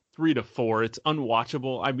 it's 3 to 4. It's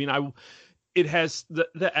unwatchable. I mean, it has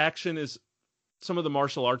the action is, some of the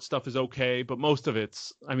martial arts stuff is okay, but most of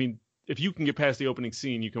it's, I mean, if you can get past the opening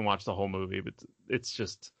scene, you can watch the whole movie. But it's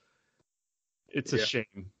a shame.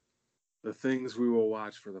 The things we will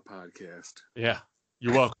watch for the podcast. Yeah,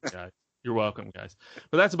 you're welcome, guys. You're welcome, guys.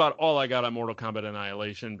 But that's about all I got on Mortal Kombat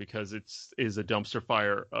Annihilation, because it is a dumpster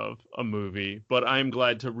fire of a movie. But I'm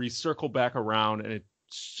glad to recircle back around, and it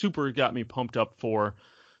super got me pumped up for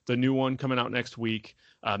the new one coming out next week.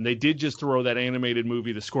 They did just throw that animated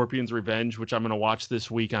movie, The Scorpion's Revenge, which I'm going to watch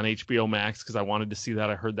this week on HBO Max because I wanted to see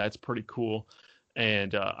that. I heard that's pretty cool.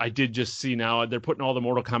 And I did just see now they're putting all the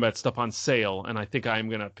Mortal Kombat stuff on sale, and I think I'm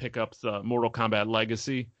going to pick up the Mortal Kombat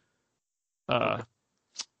Legacy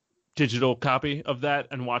digital copy of that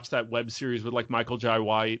and watch that web series with like Michael Jai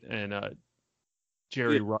White and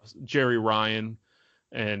Jerry Ryan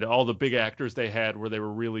and all the big actors they had, where they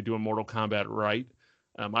were really doing Mortal Kombat right.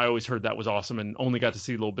 I always heard that was awesome, and only got to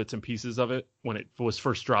see little bits and pieces of it when it was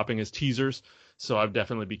first dropping as teasers. So I'd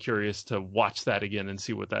definitely be curious to watch that again and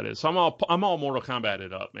see what that is. So I'm all Mortal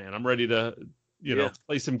Kombat-ed up, man. I'm ready to,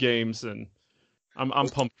 play some games and I'm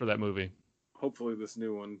pumped for that movie. Hopefully, this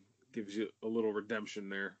new one gives you a little redemption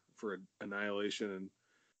there for Annihilation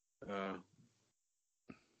and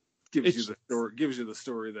It's gives you the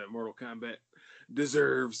story that Mortal Kombat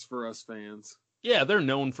deserves for us fans. Yeah, they're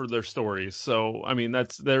known for their stories. So, I mean,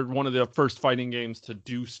 they're one of the first fighting games to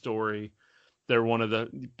do story. They're one of the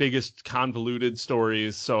biggest convoluted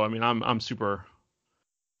stories. So, I mean, Yeah,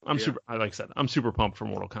 like I said, I'm super pumped for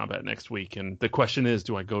Mortal Kombat next week. And the question is,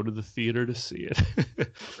 do I go to the theater to see it?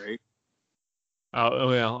 right.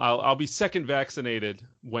 I'll be second vaccinated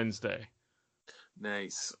Wednesday,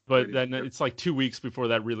 Nice. but Ready to then go. it's like 2 weeks before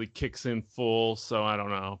that really kicks in full. So I don't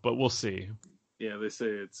know, but we'll see. Yeah, they say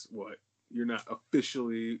it's what you're not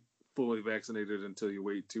officially fully vaccinated until you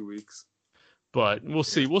wait 2 weeks. But we'll Yeah,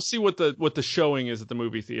 see. We'll see what the showing is at the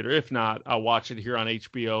movie theater. If not, I'll watch it here on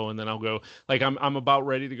HBO, and then I'll go. Like I'm about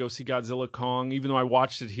ready to go see Godzilla Kong. Even though I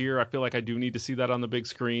watched it here, I feel like I do need to see that on the big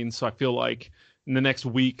screen. So I feel like in the next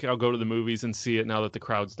week I'll go to the movies and see it now that the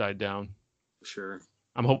crowd's died down. sure.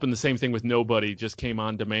 I'm hoping the same thing with Nobody just came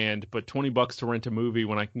on demand, but $20 to rent a movie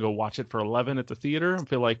when I can go watch it for 11 at the theater. I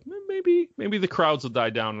feel like maybe the crowds will die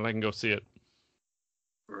down and I can go see it.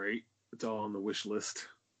 Right. It's all on the wish list.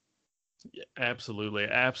 Yeah, absolutely,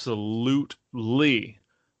 absolutely.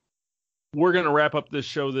 We're going to wrap up this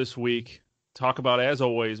show this week. Talk about, as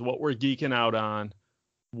always, what we're geeking out on,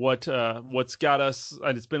 what's got us.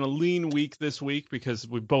 And it's been a lean week this week because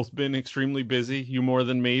we've both been extremely busy. You more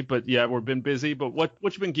than me, but yeah, we've been busy. But what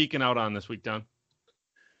you been geeking out on this week, Don?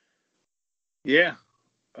 Yeah.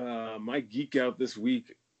 My geek out this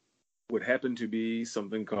week would happen to be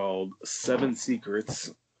something called Seven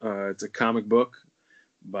Secrets. It's a comic book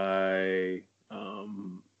by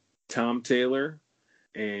Tom Taylor,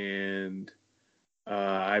 and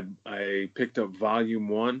I picked up volume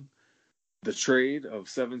one, the trade of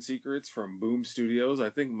Seven Secrets from Boom Studios. I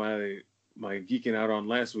think my geeking out on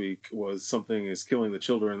last week was Something is Killing the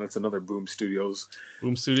Children. That's another Boom Studios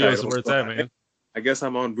Boom Studios is title. where it's So at, man. I guess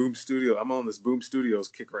I'm on Boom Studio. I'm on this Boom Studios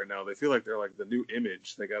kick right now. They feel like they're like the new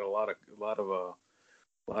Image. They got a lot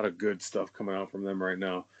of good stuff coming out from them right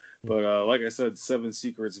now. But like I said, Seven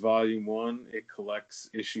Secrets Volume One, it collects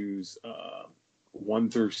issues 1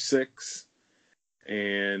 through 6,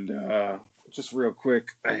 and just real quick,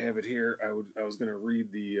 I have it here. I was going to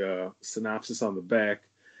read the synopsis on the back.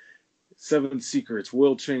 Seven Secrets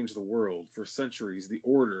will change the world. For centuries, the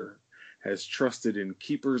Order has trusted in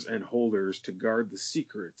keepers and holders to guard the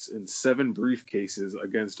secrets in 7 briefcases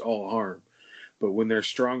against all harm. But when their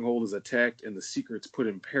stronghold is attacked and the secrets put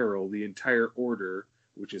in peril, the entire Order,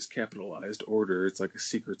 which is capitalized Order, it's like a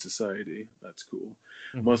secret society, that's cool,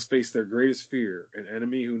 Mhm. must face their greatest fear, an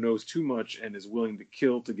enemy who knows too much and is willing to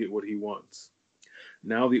kill to get what he wants.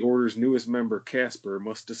 Now the Order's newest member, Casper,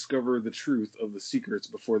 must discover the truth of the secrets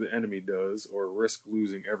before the enemy does, or risk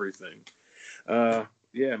losing everything.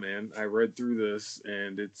 Yeah, man, I read through this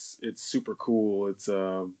and it's super cool.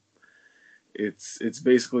 It's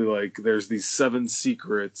basically like there's these 7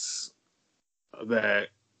 secrets that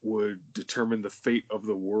would determine the fate of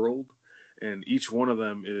the world, and each one of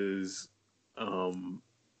them is um,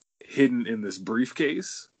 hidden in this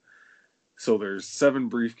briefcase. So there's 7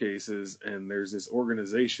 briefcases, and there's this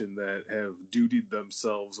organization that have dutied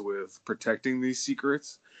themselves with protecting these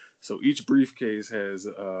secrets. So each briefcase has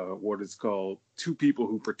what is called 2 people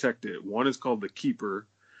who protect it. One is called the Keeper,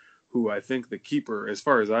 who I think the Keeper, as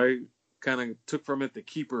far as I kind of took from it, the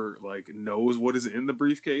Keeper like knows what is in the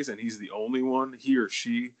briefcase, and he's the only one. He or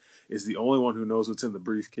she is the only one who knows what's in the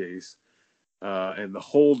briefcase. And the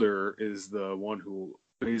Holder is the one who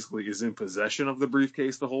basically is in possession of the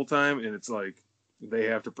briefcase the whole time, and it's like they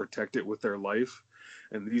have to protect it with their life.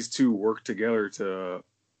 And these two work together to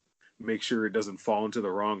make sure it doesn't fall into the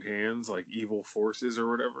wrong hands, like evil forces or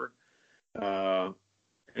whatever. Uh,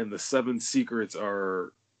 and the 7 secrets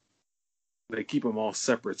are, they keep them all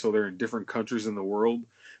separate, so they're in different countries in the world,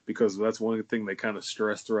 because that's one thing they kind of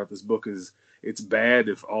stress throughout this book is it's bad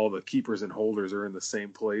if all the keepers and holders are in the same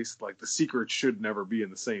place. Like the secrets should never be in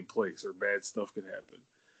the same place, or bad stuff could happen.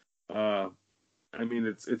 Uh, I mean,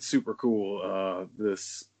 it's super cool.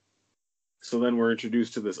 This So then we're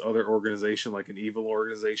introduced to this other organization, like an evil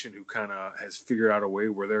organization, who kind of has figured out a way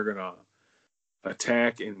where they're gonna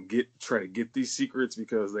attack and try to get these secrets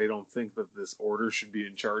because they don't think that this Order should be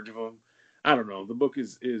in charge of them. I don't know. The book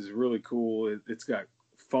is really cool. It's got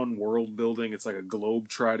fun world building. It's like a globe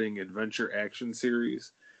trotting adventure action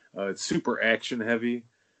series. It's super action heavy.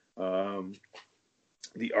 Um,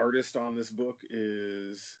 the artist on this book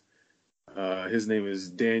is his name is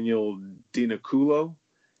Daniel Dinaculo,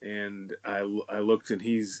 and I looked, and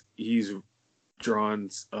he's drawn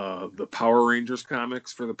the Power Rangers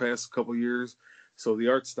comics for the past couple years. So the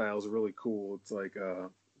art style is really cool. It's like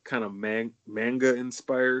kind of manga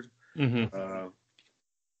inspired. Mm-hmm.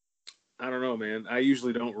 I don't know, man. I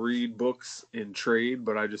usually don't read books in trade,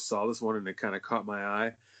 but I just saw this one and it kind of caught my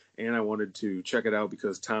eye. And I wanted to check it out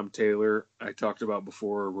because Tom Taylor, I talked about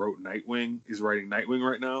before, wrote Nightwing. He's writing Nightwing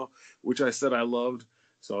right now, which I said I loved.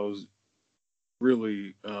 So I was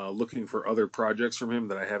really looking for other projects from him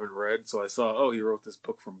that I haven't read. So I saw, oh, he wrote this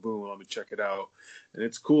book from Boom. Let me check it out. And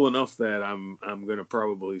it's cool enough that I'm gonna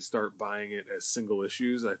probably start buying it as single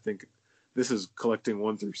issues. I think this is collecting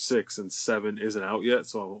 1 through 6, and 7 isn't out yet.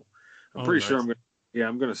 So I'm pretty sure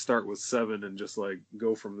I'm gonna start with 7 and just like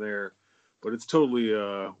go from there. But it's totally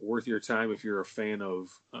worth your time if you're a fan of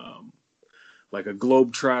like a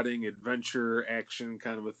globe-trotting adventure action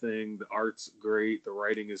kind of a thing. The art's great, the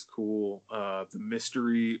writing is cool, the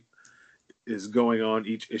mystery is going on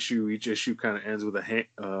each issue. Each issue kind of ends with a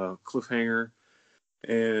cliffhanger,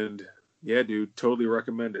 and yeah, dude, totally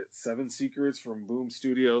recommend it. 7 Secrets from Boom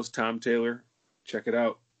Studios, Tom Taylor. Check it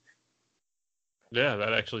out. Yeah,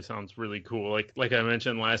 that actually sounds really cool. Like I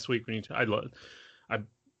mentioned last week when I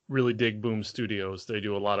really dig Boom Studios. They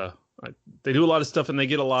do a lot of stuff, and they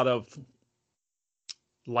get a lot of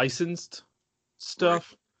licensed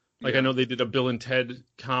stuff. Right. Like I know they did a Bill and Ted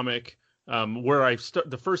comic where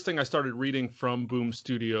the first thing I started reading from Boom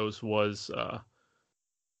Studios was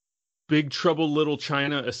Big Trouble Little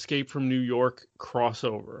China Escape from New York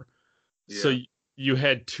crossover. Yeah. So you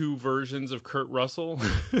had 2 versions of Kurt Russell.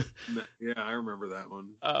 Yeah, I remember that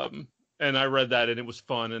one. And I read that and it was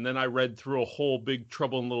fun. And then I read through a whole Big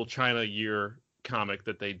Trouble in Little China year comic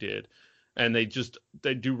that they did. And they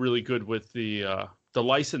do really good with the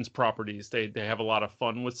licensed properties. They have a lot of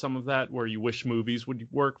fun with some of that where you wish movies would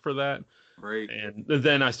work for that. Right. And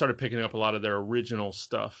then I started picking up a lot of their original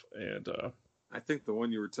stuff. And I think the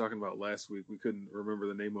one you were talking about last week, we couldn't remember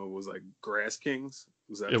the name of, was like Grass Kings.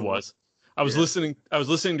 Was that? It was. I was listening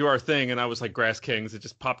to our thing and I was like, Grass Kings. It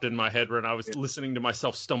just popped in my head when I was listening to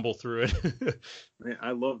myself stumble through it. Man,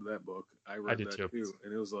 I loved that book. I read that too.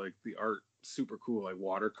 And it was like the art super cool, like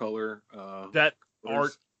watercolor. That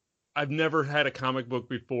art, I've never had a comic book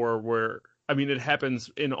before where, I mean, it happens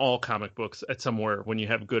in all comic books at somewhere when you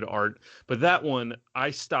have good art. But that one,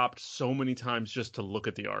 I stopped so many times just to look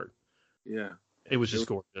at the art. Yeah. It was just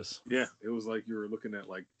gorgeous. Yeah, it was like you were looking at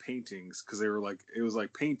like paintings because it was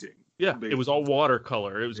like painting. Yeah, it was all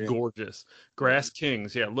watercolor. It was gorgeous. Grass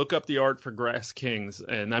Kings. Yeah, look up the art for Grass Kings.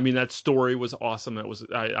 And I mean, that story was awesome.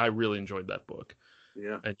 I really enjoyed that book.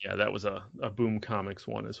 Yeah. And yeah, that was a Boom Comics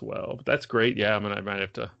one as well. But that's great. Yeah, I mean, I might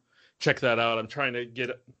have to check that out. I'm trying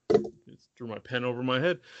to threw my pen over my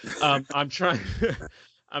head. I'm trying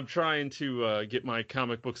to get my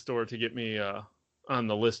comic book store to get me on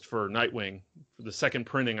the list for Nightwing. The second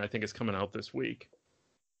printing, I think, is coming out this week.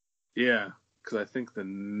 Yeah, because I think the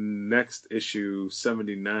next issue,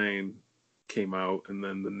 79, came out, and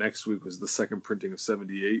then the next week was the second printing of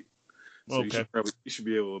 78. So okay. You should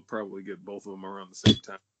be able to probably get both of them around the same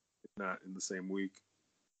time, if not in the same week.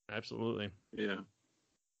 Absolutely. Yeah.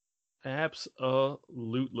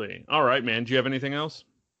 Absolutely. All right, man. Do you have anything else?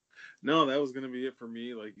 No, that was going to be it for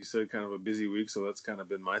me. Like you said, kind of a busy week, so that's kind of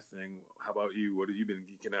been my thing. How about you? What have you been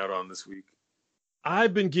geeking out on this week?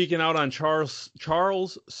 I've been geeking out on Charles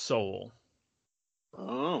Soule.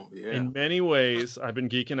 Oh, yeah. In many ways, I've been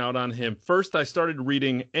geeking out on him. First, I started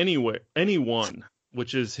reading Anyone,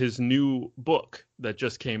 which is his new book that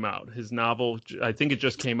just came out. His novel, I think it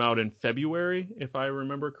just came out in February, if I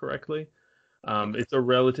remember correctly. It's a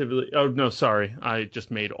relatively. Oh no, sorry, I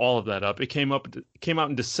just made all of that up. It came out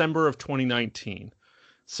in December of 2019,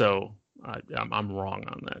 so I'm wrong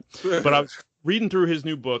on that. But I was reading through his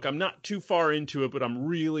new book. I'm not too far into it, but I'm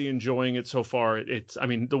really enjoying it so far. I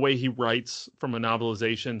mean, the way he writes from a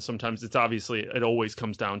novelization, sometimes it always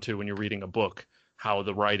comes down to when you're reading a book how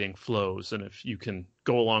the writing flows and if you can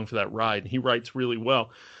go along for that ride. He writes really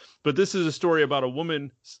well. But this is a story about a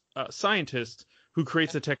woman scientist who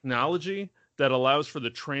creates a technology that allows for the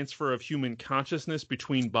transfer of human consciousness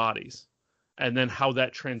between bodies and then how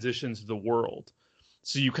that transitions the world.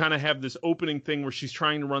 So you kind of have this opening thing where she's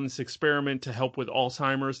trying to run this experiment to help with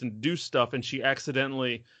Alzheimer's and do stuff, and she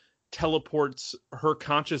accidentally teleports her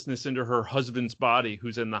consciousness into her husband's body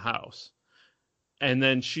who's in the house. And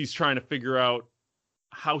then she's trying to figure out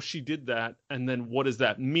how she did that, and then what does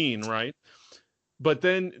that mean, right? But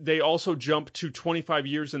then they also jump to 25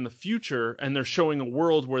 years in the future, and they're showing a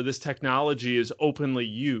world where this technology is openly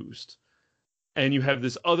used. And you have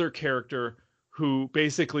this other character who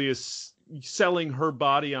basically is selling her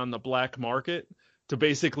body on the black market to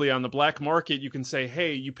basically on the black market, you can say,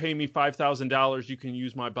 hey, you pay me $5,000, you can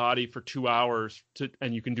use my body for 2 hours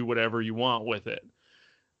and you can do whatever you want with it.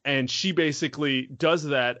 And she basically does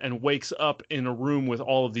that and wakes up in a room with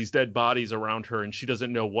all of these dead bodies around her, and she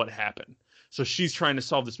doesn't know what happened. So she's trying to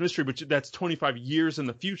solve this mystery, but that's 25 years in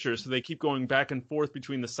the future. So they keep going back and forth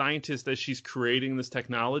between the scientist as she's creating this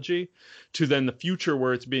technology to then the future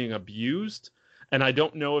where it's being abused. And I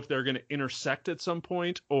don't know if they're going to intersect at some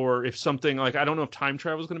point, or if something like, I don't know if time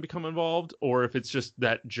travel is going to become involved, or if it's just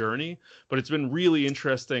that journey. But it's been really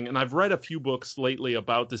interesting. And I've read a few books lately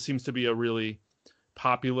about this. Seems to be a really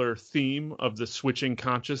popular theme of the switching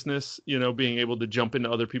consciousness, being able to jump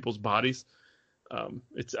into other people's bodies.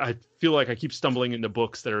 I feel like I keep stumbling into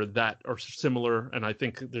books that are similar, and I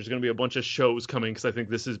think there's going to be a bunch of shows coming because I think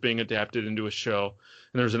this is being adapted into a show.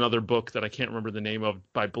 And there's another book that I can't remember the name of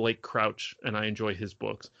by Blake Crouch, and I enjoy his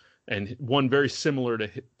books. And one very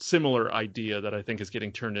similar idea that I think is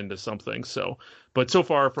getting turned into something. But so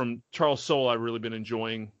far from Charles Soule, I've really been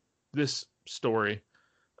enjoying this story.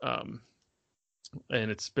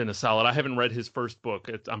 And it's been a solid. I haven't read his first book.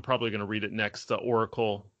 I'm probably going to read it next. The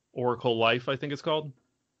Oracle Life, I think it's called.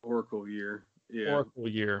 Oracle Year. Yeah. Oracle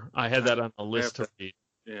Year. I had that on a list to read.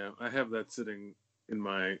 Yeah, I have that sitting in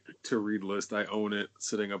my to read list. I own it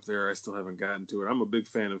sitting up there. I still haven't gotten to it. I'm a big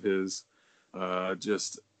fan of his,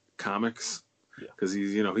 just comics, because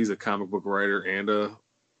he's a comic book writer and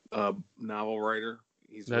a novel writer.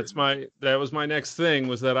 That was my next thing,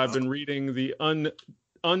 was that I've been reading the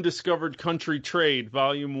Undiscovered Country Trade.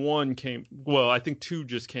 Volume 1 I think 2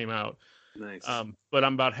 just came out. Nice. But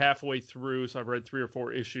I'm about halfway through, so I've read 3 or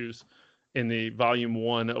 4 issues in the volume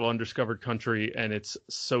 1 of Undiscovered Country, and it's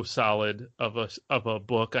so solid of a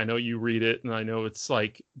book. I know you read it, and I know it's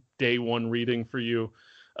like day one reading for you.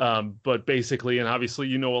 But basically, and obviously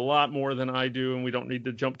you know a lot more than I do, and we don't need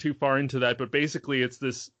to jump too far into that, but basically it's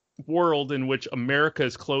this world in which America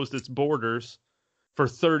has closed its borders for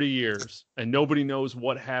 30 years, and nobody knows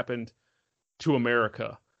what happened to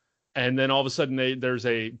America. And then all of a sudden there's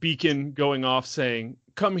a beacon going off saying,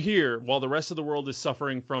 come here, while the rest of the world is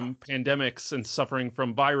suffering from pandemics and suffering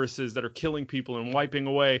from viruses that are killing people and wiping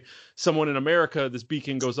away. Someone in America, this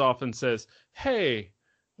beacon goes off and says, hey,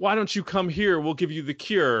 why don't you come here? We'll give you the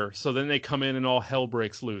cure. So then they come in and all hell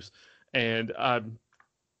breaks loose. And I'm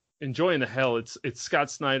enjoying the hell. It's Scott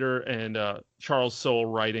Snyder and Charles Soule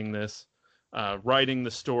writing this. Writing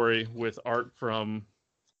the story with art from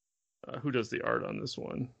who does the art on this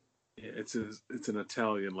one? Yeah, it's an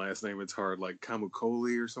Italian last name. It's hard, like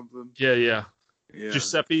Camuncoli or something. Yeah.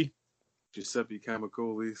 Giuseppe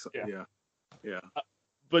Camuncoli. So, yeah.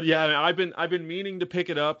 But yeah, I mean, I've been meaning to pick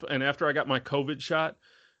it up, and after I got my COVID shot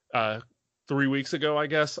 3 weeks ago, I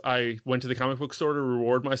guess, I went to the comic book store to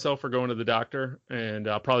reward myself for going to the doctor, and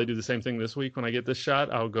I'll probably do the same thing this week when I get this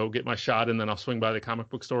shot. I'll go get my shot, and then I'll swing by the comic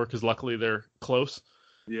book store because luckily they're close.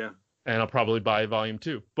 Yeah. And I'll probably buy volume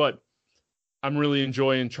 2. But I'm really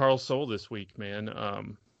enjoying Charles Soule this week, man.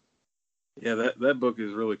 Yeah, that book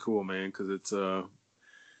is really cool, man, because it's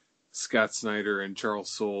Scott Snyder and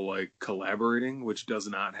Charles Soule like collaborating, which does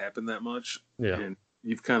not happen that much. Yeah. And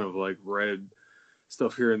you've kind of like read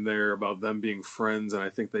stuff here and there about them being friends, and I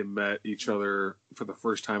think they met each other for the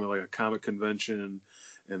first time at like a comic convention,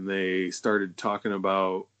 and they started talking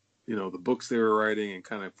about the books they were writing and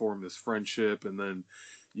kind of formed this friendship. And then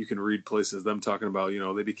you can read places them talking about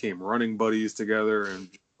they became running buddies together and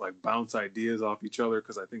like bounce ideas off each other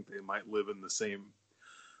because I think they might live in the same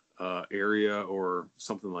area or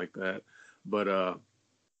something like that. But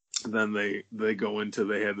then they go into,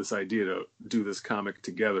 they had this idea to do this comic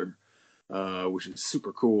together, which is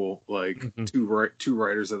super cool. Like two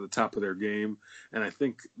writers at the top of their game, and I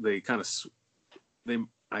think they kind of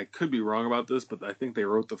I could be wrong about this, but I think they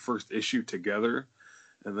wrote the first issue together,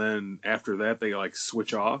 and then after that they like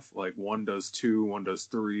switch off. Like one does 2, one does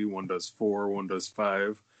 3, one does 4, one does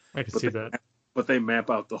 5. I can see that. But they map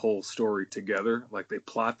out the whole story together. Like they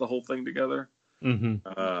plot the whole thing together.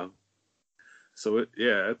 Mm-hmm. So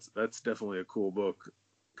that's definitely a cool book.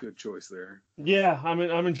 Good choice there. Yeah, I'm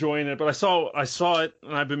enjoying it, but I saw it,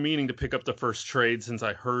 and I've been meaning to pick up the first trade since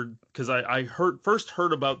I heard, because I first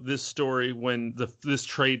heard about this story when this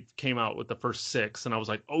trade came out with the first 6, and I was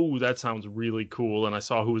like, oh, that sounds really cool, and I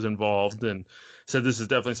saw who was involved and said this is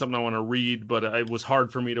definitely something I want to read, but it was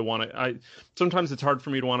hard for me to want to. Sometimes it's hard for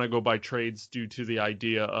me to want to go buy trades due to the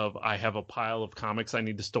idea of I have a pile of comics I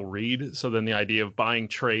need to still read, so then the idea of buying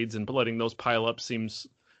trades and letting those pile up seems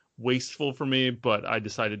wasteful for me. But I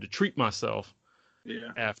decided to treat myself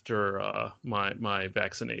after my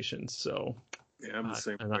vaccinations. So yeah, I'm the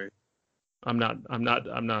same way. I'm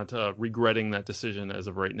not regretting that decision as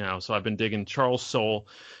of right now. So I've been digging Charles Soule,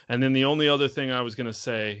 and then the only other thing I was gonna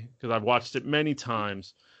say, because I've watched it many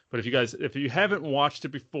times, but if you haven't watched it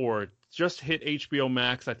before, just hit HBO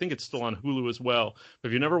Max. I think it's still on Hulu as well. But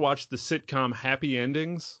if you never watched the sitcom Happy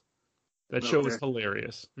Endings, that show is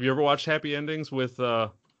hilarious. Have you ever watched Happy Endings with I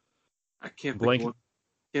can't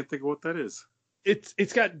think of what that is.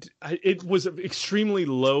 It was extremely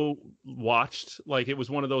low watched. Like, it was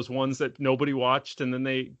one of those ones that nobody watched, and then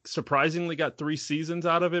they surprisingly got 3 seasons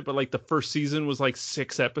out of it. But like the first season was like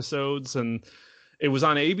 6 episodes, and it was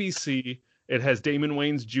on ABC. It has Damon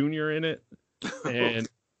Wayans Jr. in it, and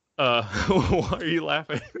why are you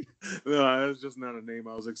laughing? No, that's just not a name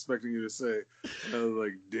I was expecting you to say. I was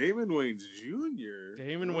like, Damon Wayans Jr.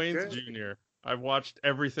 Damon Wayans Jr. I've watched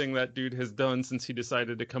everything that dude has done since he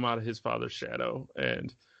decided to come out of his father's shadow,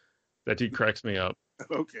 and that dude cracks me up.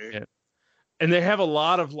 Okay. And they have a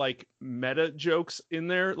lot of like meta jokes in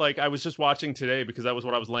there. Like, I was just watching today because that was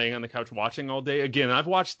what I was laying on the couch watching all day. Again, I've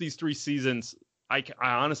watched these 3 seasons. I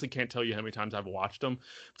honestly can't tell you how many times I've watched them.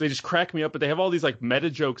 But they just crack me up. But they have all these like meta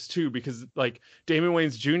jokes too, because like Damon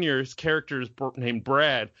Wayans Jr.'s character is named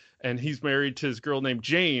Brad, and he's married to his girl named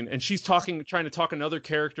Jane, and she's trying to talk another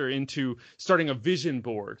character into starting a vision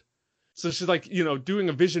board. So she's like, doing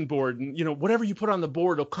a vision board, and whatever you put on the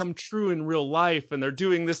board will come true in real life, and they're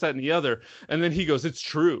doing this, that, and the other. And then he goes, "It's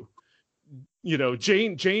true."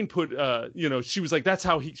 Jane put, she was like, that's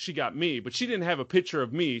how she got me, but she didn't have a picture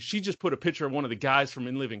of me. She just put a picture of one of the guys from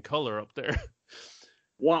In Living Color up there.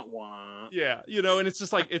 Wah wah. Yeah, and it's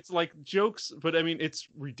just like, it's like jokes, but I mean, it's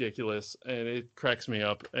ridiculous, and it cracks me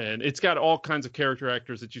up, and it's got all kinds of character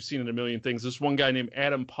actors that you've seen in a million things. This one guy named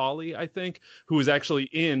Adam Pally, I think, who was actually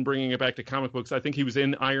bringing it back to comic books. I think he was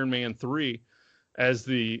in Iron Man 3 as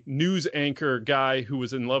the news anchor guy who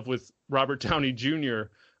was in love with Robert Downey Jr.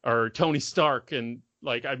 or Tony Stark. And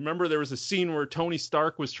like, I remember there was a scene where Tony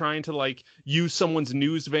Stark was trying to like use someone's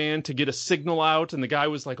news van to get a signal out, and the guy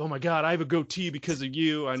was like, "Oh my God, I have a goatee because of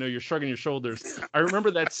you." I know you're shrugging your shoulders. I remember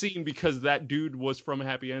that scene because that dude was from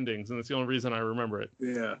Happy Endings, and that's the only reason I remember it.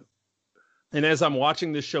 Yeah. And as I'm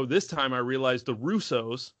watching this show this time, I realized the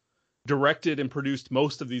Russos directed and produced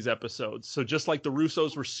most of these episodes. So just like the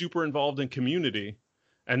Russos were super involved in Community,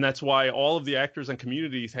 and that's why all of the actors on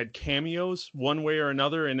Community had cameos one way or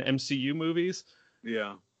another in MCU movies.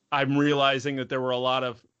 Yeah. I'm realizing that there were a lot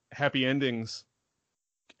of Happy Endings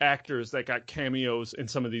actors that got cameos in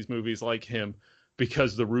some of these movies like him,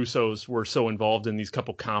 because the Russos were so involved in these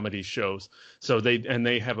couple comedy shows. So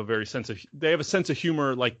they have a sense of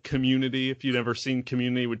humor like Community. If you've ever seen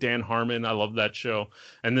Community with Dan Harmon, I love that show.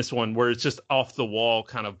 And this one where it's just off the wall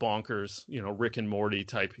kind of bonkers, Rick and Morty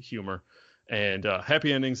type humor. And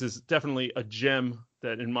Happy Endings is definitely a gem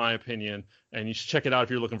that, in my opinion, and you should check it out if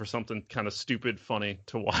you're looking for something kind of stupid, funny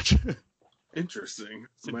to watch. Interesting.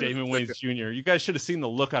 So Damon Wayans Jr. You guys should have seen the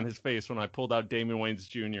look on his face when I pulled out Damon Wayans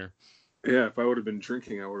Jr. Yeah, if I would have been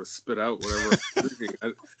drinking, I would have spit out whatever I was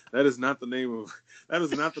drinking. That is not the name I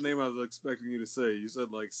was expecting you to say. You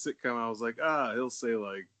said like sitcom. I was like, he'll say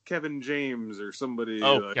like Kevin James or somebody.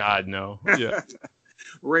 Oh like, God, no. Yeah.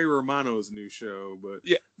 Ray Romano's new show, but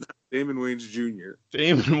yeah, Damon Wayans Jr.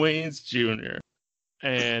 Damon Wayans Jr.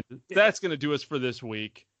 And that's going to do us for this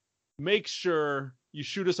week. Make sure you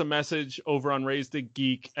shoot us a message over on Raise the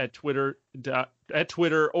Geek at Twitter or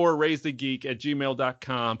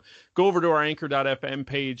raisethegeek@gmail.com. Go over to our anchor.fm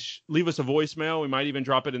page. Leave us a voicemail. We might even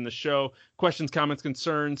drop it in the show. Questions, comments,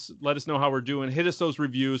 concerns. Let us know how we're doing. Hit us those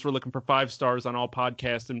reviews. We're looking for 5 stars on all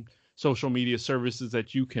podcasts and social media services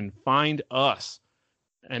that you can find us.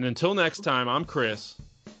 And until next time, I'm Chris.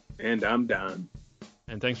 And I'm Don.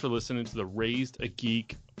 And thanks for listening to the Raised a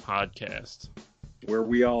Geek podcast, where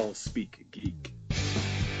we all speak geek.